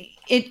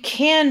 it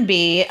can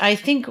be. I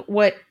think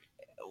what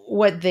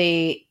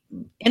the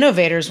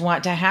innovators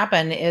want to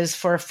happen is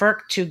for FERC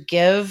to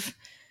give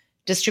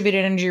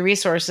distributed energy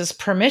resources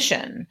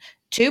permission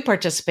to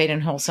participate in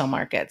wholesale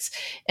markets.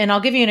 And I'll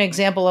give you an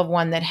example of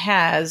one that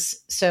has.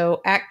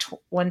 So Act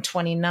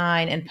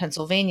 129 in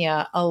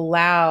Pennsylvania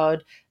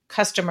allowed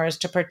customers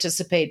to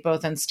participate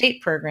both in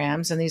state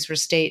programs, and these were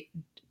state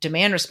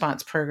demand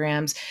response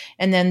programs.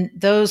 And then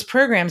those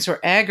programs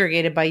were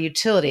aggregated by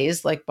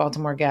utilities like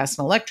Baltimore Gas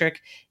and Electric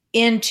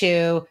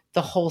into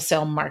the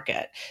wholesale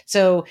market.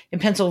 So in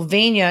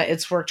Pennsylvania,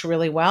 it's worked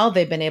really well.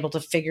 They've been able to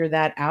figure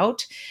that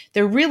out.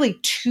 There are really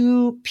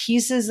two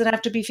pieces that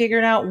have to be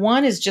figured out.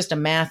 One is just a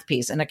math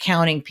piece, an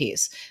accounting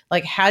piece.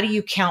 Like, how do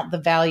you count the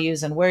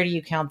values and where do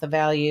you count the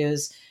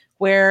values?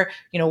 Where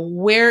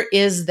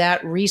is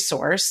that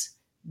resource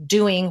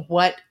doing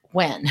what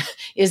when?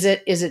 Is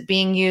it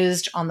being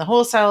used on the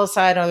wholesale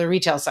side or the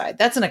retail side?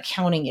 That's an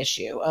accounting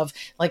issue of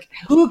like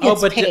who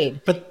gets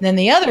paid. But then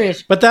the other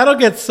issue. But that'll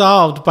get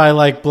solved by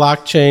like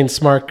blockchain,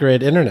 smart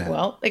grid, internet.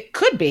 Well, it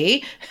could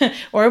be,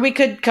 or we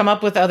could come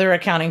up with other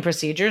accounting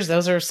procedures.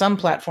 Those are some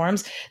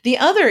platforms. The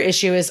other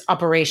issue is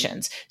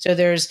operations. So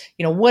there's,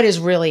 what is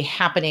really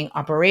happening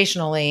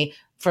operationally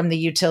from the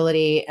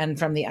utility and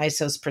from the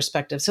ISO's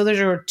perspective. So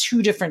there are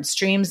two different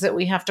streams that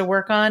we have to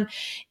work on.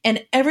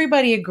 And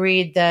everybody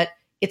agreed that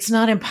it's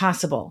not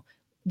impossible.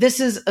 This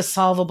is a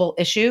solvable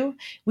issue.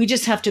 We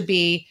just have to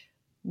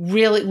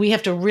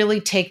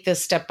really take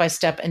this step by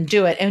step and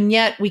do it. And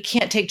yet we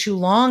can't take too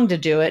long to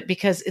do it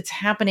because it's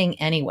happening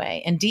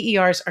anyway. And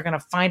DERs are going to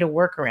find a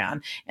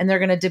workaround and they're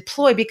going to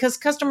deploy because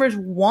customers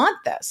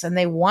want this and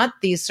they want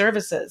these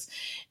services.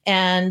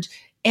 And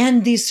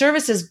these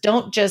services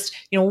don't just,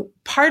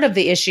 part of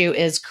the issue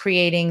is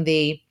creating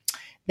the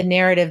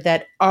narrative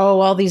that,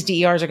 all these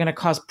DERs are going to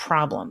cause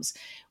problems.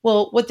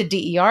 Well, what the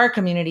DER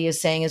community is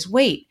saying is,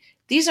 wait,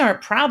 these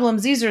aren't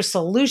problems. These are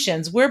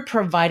solutions. We're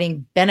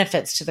providing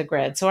benefits to the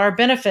grid. So our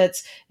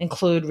benefits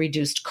include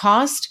reduced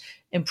cost,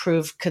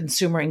 improved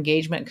consumer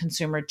engagement,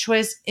 consumer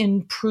choice,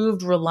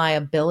 improved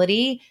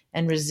reliability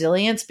and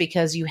resilience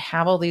because you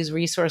have all these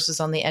resources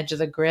on the edge of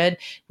the grid.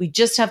 We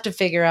just have to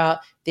figure out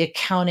the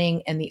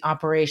accounting and the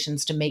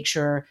operations to make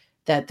sure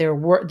that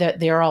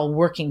they're all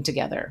working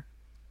together.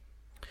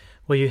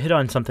 Well, you hit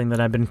on something that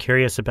I've been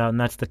curious about, and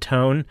that's the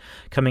tone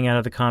coming out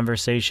of the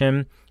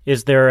conversation.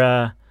 Is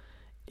the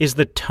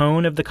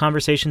tone of the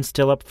conversation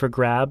still up for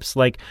grabs?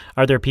 Like,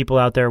 are there people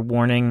out there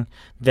warning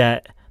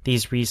that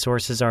these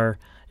resources are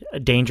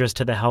dangerous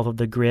to the health of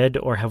the grid,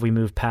 or have we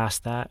moved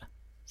past that?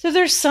 So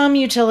there's some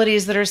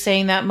utilities that are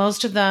saying that.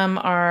 Most of them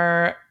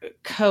are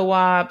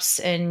co-ops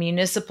and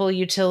municipal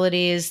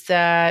utilities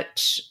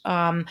that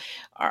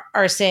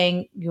are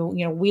saying,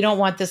 we don't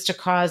want this to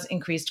cause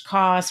increased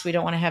costs. We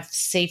don't want to have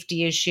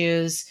safety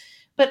issues.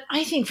 But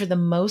I think for the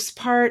most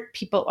part,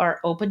 people are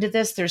open to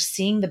this. They're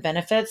seeing the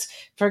benefits.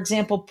 For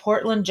example,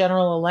 Portland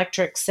General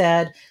Electric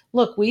said,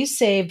 look, we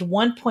saved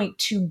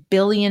 $1.2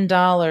 billion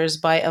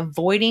by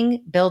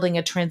avoiding building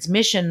a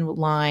transmission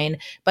line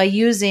by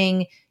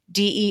using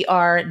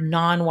DER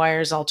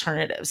non-wires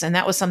alternatives. And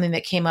that was something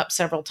that came up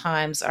several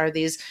times, are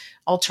these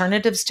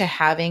alternatives to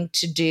having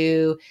to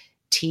do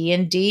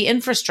T&D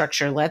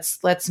infrastructure.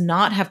 Let's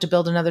not have to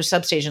build another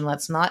substation.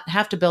 Let's not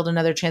have to build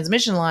another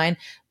transmission line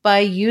by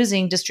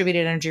using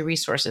distributed energy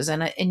resources.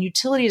 And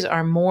utilities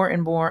are more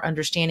and more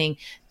understanding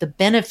the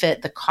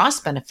benefit, the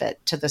cost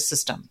benefit to the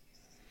system.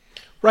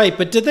 Right,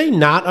 but did they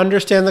not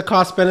understand the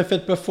cost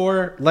benefit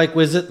before? Like,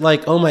 was it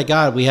like, oh my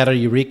God, we had a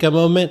eureka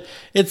moment?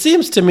 It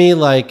seems to me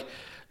like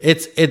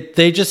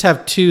they just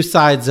have two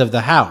sides of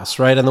the house,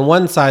 right? On the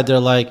one side, they're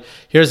like,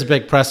 here's a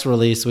big press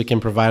release we can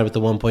provide with the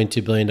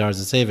 $1.2 billion in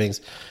savings.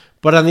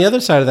 But on the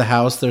other side of the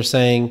house, they're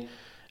saying,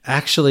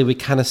 actually, we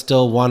kind of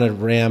still want to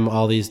ram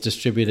all these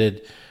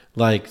distributed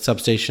like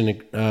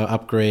substation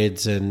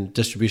upgrades and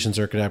distribution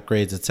circuit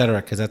upgrades, et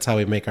cetera, because that's how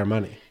we make our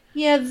money.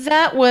 Yeah,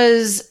 that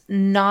was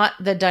not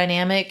the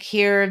dynamic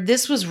here.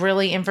 This was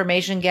really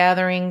information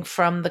gathering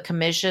from the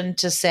commission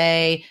to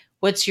say,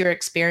 what's your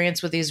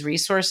experience with these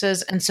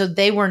resources? And so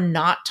they were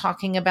not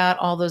talking about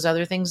all those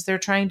other things they're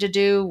trying to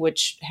do,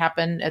 which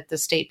happen at the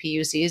state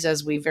PUCs,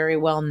 as we very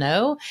well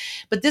know.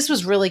 But this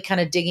was really kind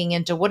of digging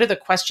into what are the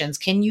questions?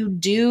 Can you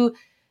do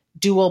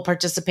dual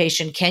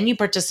participation? Can you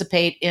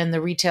participate in the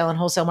retail and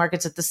wholesale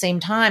markets at the same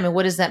time? And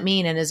what does that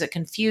mean? And is it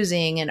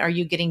confusing? And are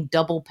you getting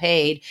double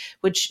paid?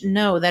 Which,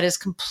 no, that is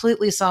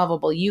completely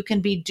solvable. You can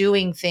be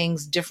doing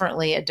things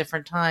differently at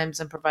different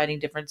times and providing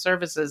different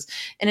services.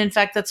 And in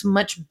fact, that's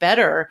much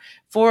better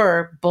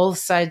for both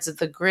sides of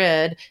the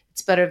grid.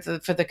 It's better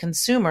for the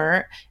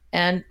consumer,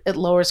 and it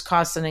lowers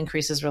costs and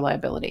increases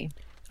reliability.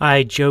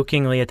 I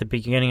jokingly at the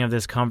beginning of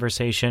this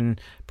conversation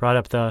brought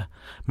up the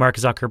Mark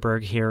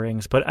Zuckerberg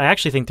hearings, but I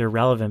actually think they're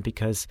relevant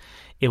because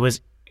it was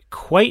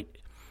quite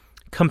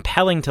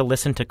compelling to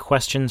listen to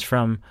questions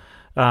from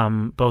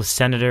both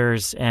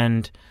senators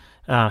and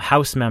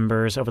House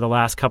members over the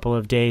last couple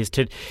of days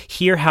to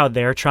hear how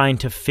they're trying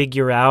to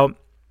figure out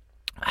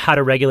how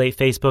to regulate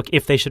Facebook,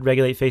 if they should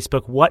regulate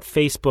Facebook, what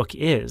Facebook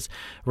is,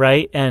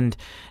 right? And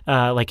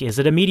like, is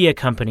it a media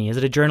company? Is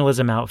it a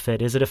journalism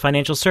outfit? Is it a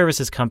financial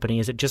services company?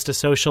 Is it just a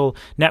social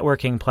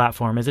networking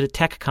platform? Is it a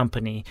tech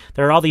company?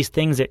 There are all these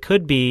things it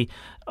could be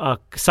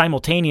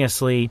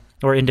simultaneously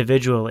or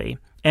individually.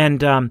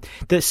 And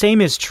the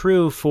same is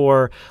true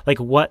for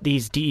like what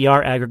these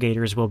DER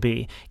aggregators will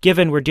be.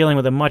 Given we're dealing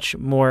with a much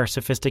more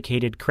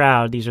sophisticated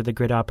crowd, these are the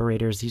grid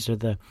operators, these are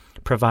the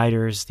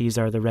providers, these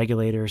are the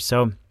regulators.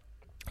 So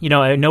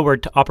I know we're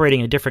operating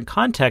in a different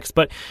context,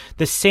 but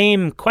the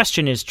same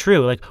question is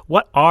true. Like,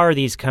 what are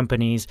these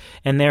companies?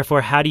 And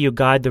therefore, how do you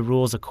guide the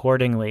rules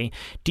accordingly?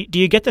 Do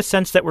you get the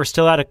sense that we're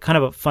still at a kind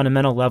of a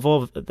fundamental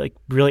level of like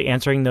really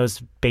answering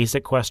those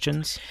basic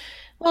questions?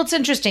 Well, it's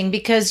interesting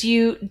because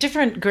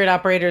different grid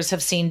operators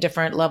have seen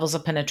different levels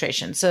of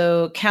penetration.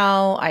 So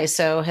Cal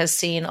ISO has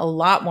seen a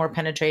lot more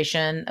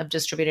penetration of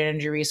distributed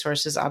energy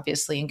resources,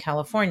 obviously in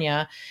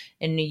California.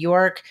 In New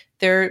York,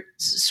 they're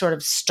sort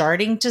of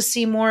starting to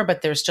see more,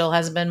 but there still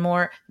hasn't been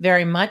more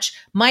very much.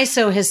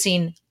 MISO has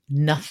seen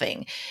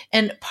nothing.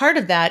 And part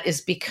of that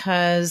is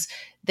because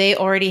they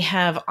already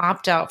have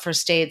opt-out for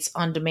states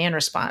on demand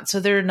response. So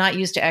they're not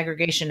used to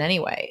aggregation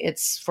anyway.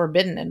 It's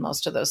forbidden in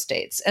most of those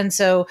states. And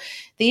so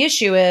the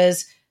issue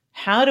is,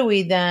 how do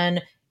we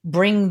then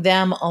bring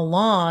them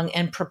along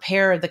and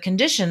prepare the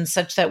conditions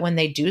such that when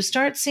they do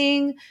start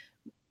seeing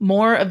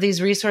more of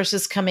these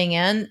resources coming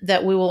in,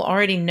 that we will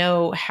already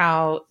know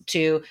how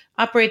to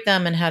operate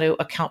them and how to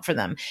account for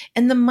them.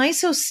 And the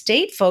MISO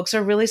state folks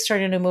are really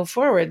starting to move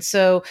forward.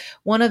 So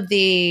one of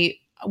the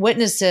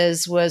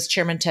witnesses was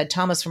Chairman Ted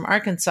Thomas from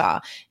Arkansas.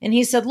 And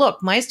he said,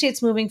 look, my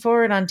state's moving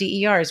forward on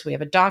DERs. We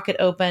have a docket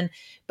open,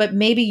 but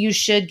maybe you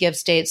should give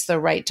states the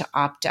right to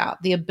opt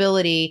out, the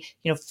ability,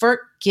 FERC,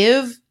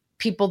 give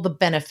people the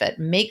benefit,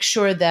 make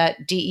sure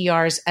that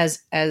DERs, as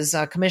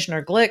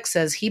Commissioner Glick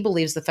says, he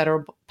believes the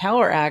Federal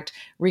Power Act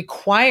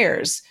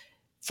requires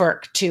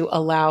FERC to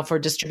allow for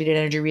distributed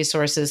energy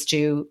resources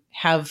to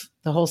have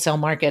the wholesale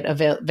market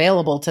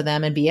available to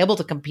them and be able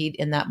to compete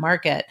in that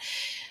market.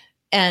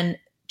 And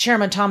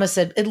Chairman Thomas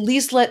said, at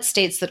least let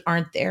states that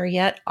aren't there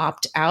yet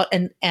opt out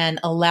and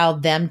allow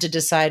them to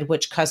decide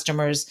which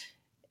customers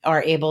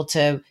are able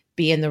to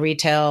be in the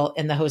retail,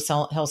 in the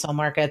wholesale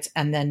markets,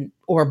 and then,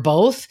 or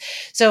both.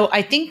 So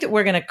I think that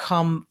we're going to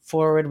come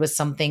forward with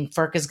something.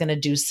 FERC is going to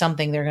do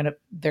something. They're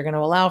going to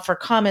allow for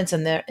comments,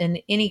 and in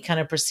any kind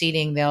of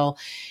proceeding,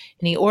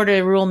 any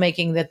order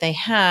rulemaking that they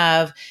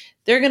have,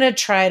 they're going to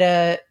try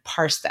to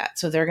parse that.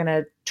 So they're going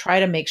to try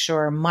to make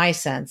sure, my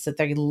sense, that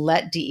they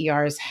let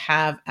DERs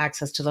have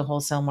access to the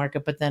wholesale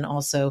market, but then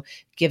also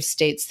give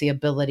states the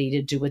ability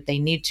to do what they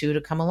need to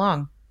come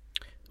along.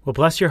 Well,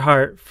 bless your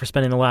heart for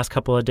spending the last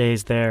couple of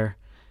days there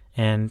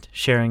and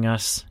sharing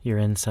us your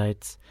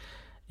insights.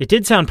 It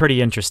did sound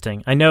pretty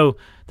interesting. I know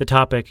the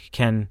topic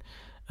can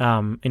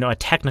a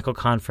technical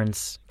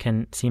conference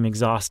can seem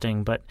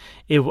exhausting, but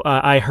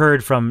I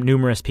heard from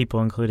numerous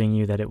people, including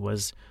you, that it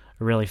was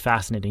a really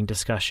fascinating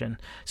discussion.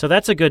 So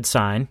that's a good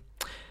sign.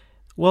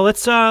 Well,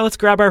 let's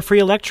grab our free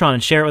electron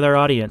and share it with our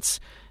audience.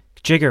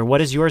 Jigger,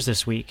 what is yours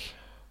this week?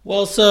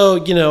 Well, so,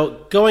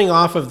 going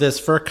off of this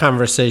FERC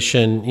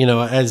conversation,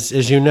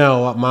 as you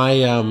know,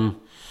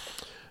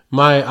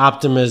 my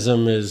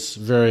optimism is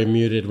very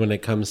muted when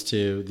it comes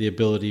to the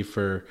ability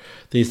for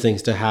these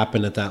things to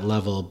happen at that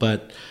level.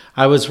 But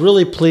I was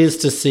really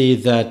pleased to see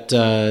that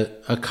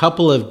a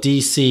couple of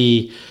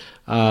DC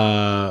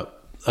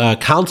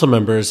council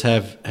members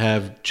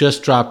have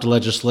just dropped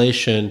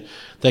legislation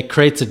that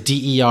creates a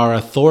DER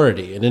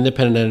authority, an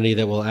independent entity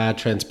that will add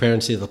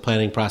transparency to the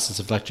planning process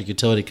of electric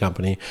utility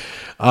company.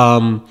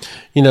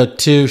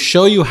 To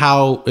show you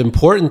how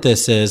important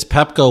this is,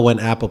 PEPCO went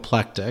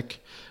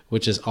apoplectic,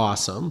 which is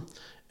awesome.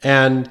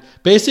 And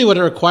basically what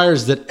it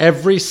requires is that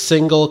every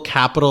single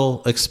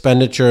capital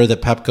expenditure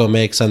that PEPCO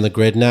makes on the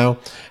grid now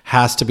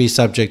has to be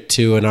subject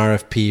to an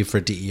RFP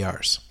for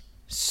DERs.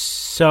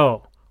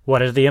 So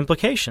what are the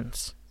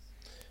implications?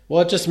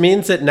 Well, it just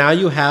means that now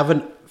you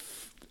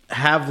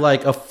have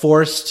like a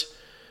forced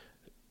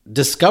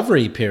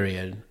discovery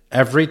period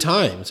every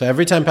time. So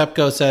every time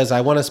PEPCO says, I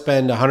want to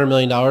spend $100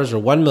 million or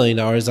 $1 million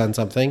on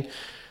something,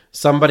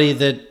 somebody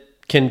that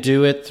can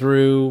do it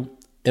through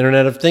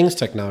Internet of Things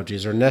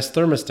technologies or Nest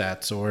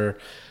thermostats or,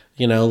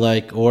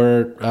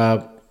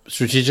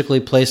 strategically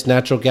placed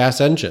natural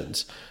gas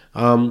engines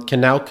can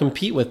now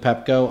compete with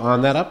PEPCO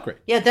on that upgrade.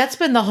 Yeah, that's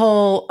been the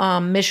whole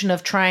mission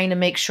of trying to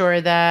make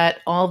sure that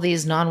all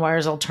these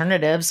non-wires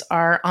alternatives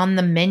are on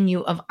the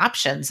menu of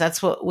options.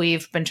 That's what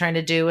we've been trying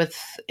to do with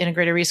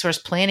integrated resource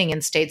planning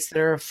in states that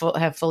are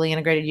have fully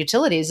integrated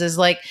utilities, is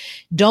like,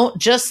 don't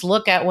just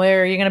look at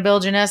where you're going to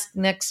build your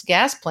next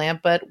gas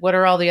plant, but what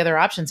are all the other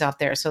options out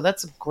there? So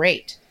that's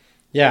great.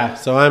 Yeah,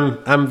 so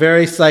I'm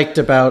very psyched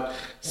about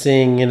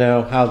seeing,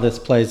 how this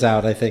plays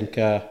out. I think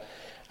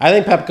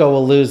PEPCO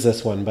will lose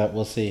this one, but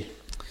we'll see.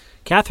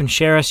 Catherine,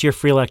 share us your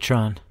free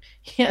electron.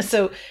 Yeah,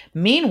 so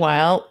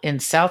meanwhile, in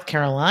South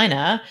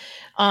Carolina,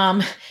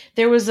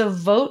 there was a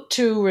vote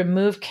to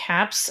remove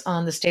caps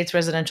on the state's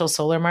residential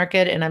solar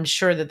market, and I'm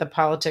sure that the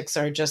politics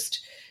are just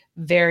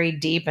very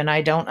deep, and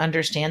I don't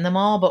understand them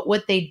all. But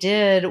what they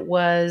did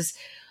was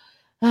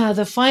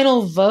the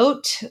final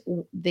vote,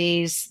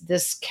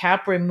 this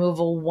cap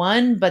removal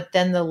won, but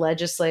then the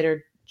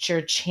legislature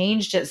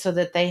changed it so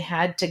that they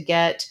had to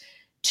get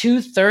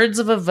 2/3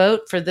 of a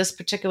vote for this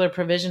particular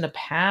provision to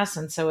pass.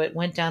 And so it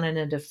went down in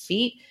a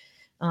defeat.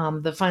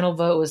 The final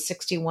vote was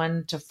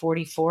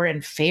 61-44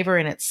 in favor,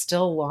 and it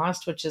still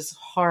lost, which is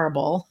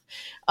horrible.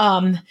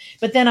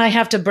 But then I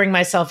have to bring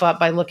myself up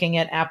by looking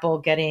at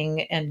Apple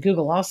and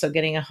Google also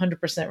getting 100%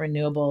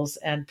 renewables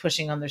and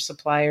pushing on their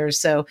suppliers.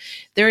 So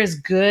there is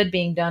good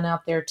being done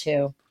out there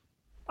too.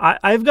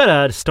 I've got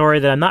a story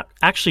that I'm not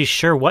actually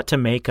sure what to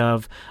make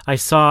of. I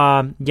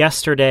saw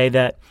yesterday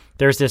that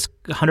there's this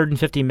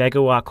 150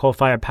 megawatt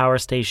coal-fired power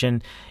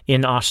station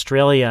in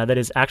Australia that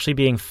is actually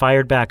being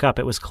fired back up.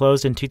 It was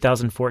closed in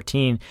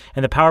 2014,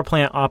 and the power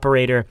plant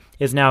operator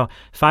is now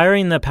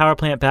firing the power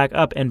plant back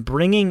up and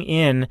bringing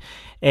in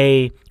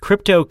a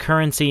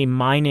cryptocurrency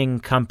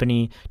mining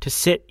company to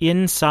sit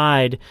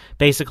inside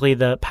basically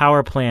the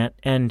power plant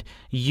and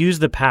use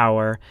the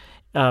power,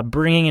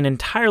 bringing an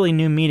entirely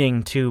new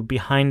meaning to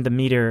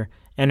behind-the-meter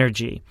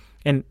energy.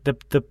 And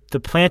the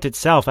plant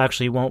itself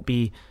actually won't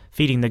be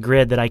feeding the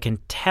grid, that I can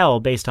tell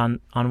based on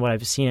what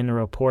I've seen in the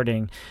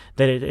reporting,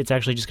 that it's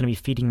actually just going to be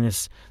feeding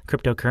this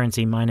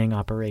cryptocurrency mining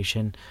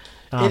operation.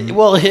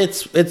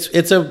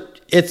 It's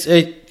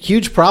a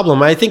huge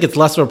problem. I think it's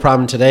less of a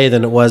problem today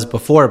than it was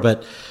before.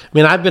 But I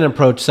mean, I've been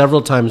approached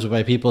several times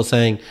by people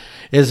saying,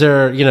 "Is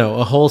there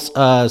a whole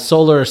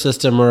solar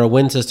system or a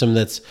wind system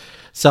that's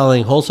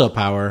selling wholesale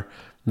power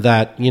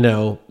that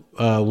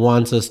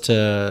wants us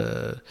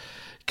to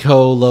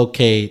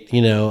co-locate,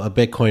 a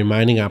Bitcoin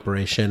mining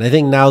operation?" I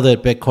think now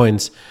that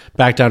Bitcoin's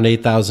back down to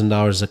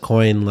 $8,000 a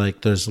coin,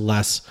 like there's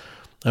less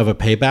of a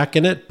payback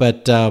in it.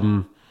 But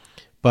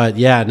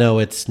yeah, no,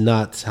 it's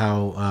nuts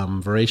how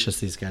voracious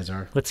these guys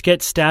are. Let's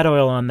get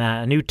Statoil on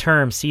that. A new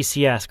term,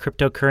 CCS,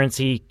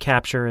 cryptocurrency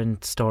capture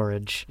and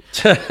storage.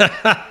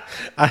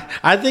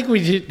 I think we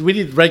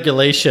need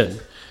regulation.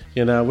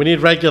 We need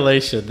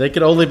regulation. They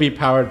can only be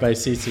powered by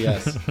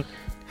CCS.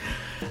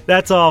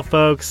 That's all,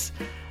 folks.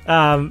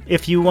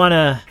 If you want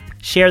to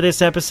share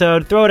this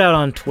episode, throw it out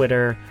on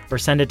Twitter or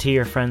send it to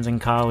your friends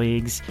and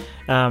colleagues.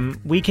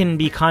 We can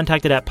be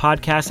contacted at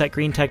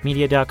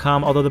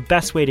podcast@greentechmedia.com, although the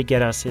best way to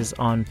get us is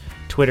on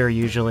Twitter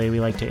usually. We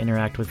like to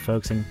interact with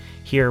folks and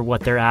hear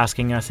what they're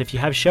asking us. If you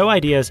have show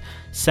ideas,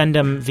 send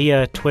them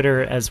via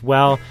Twitter as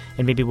well,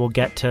 and maybe we'll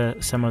get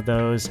to some of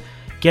those.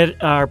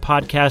 Get our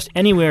podcast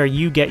anywhere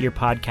you get your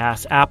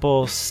podcasts: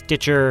 Apple,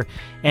 Stitcher,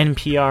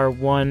 NPR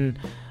One,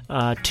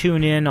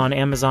 TuneIn on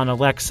Amazon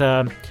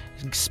Alexa,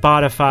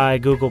 Spotify,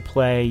 Google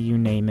Play, you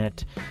name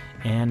it.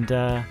 And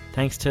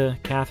thanks to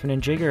Catherine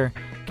and Jigger.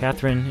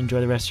 Catherine, enjoy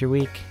the rest of your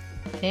week.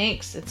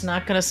 Thanks. It's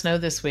not going to snow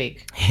this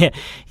week.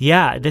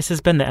 Yeah, this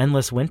has been the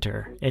endless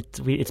winter.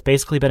 It's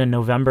basically been a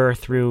November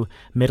through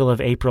middle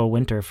of April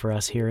winter for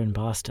us here in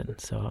Boston.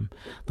 So I'm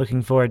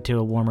looking forward to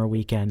a warmer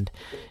weekend.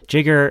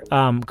 Jigger,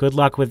 good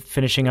luck with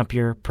finishing up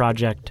your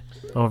project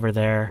over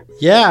there.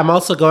 Yeah, I'm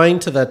also going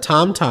to the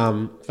Tom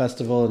Tom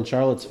Festival in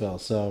Charlottesville.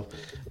 So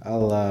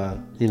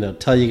I'll,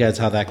 tell you guys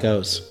how that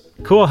goes.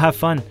 Cool. Have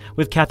fun.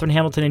 With Catherine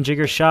Hamilton and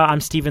Jigger Shaw, I'm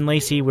Stephen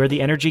Lacey. We're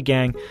the Energy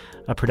Gang,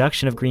 a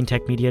production of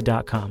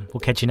greentechmedia.com. We'll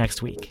catch you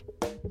next week.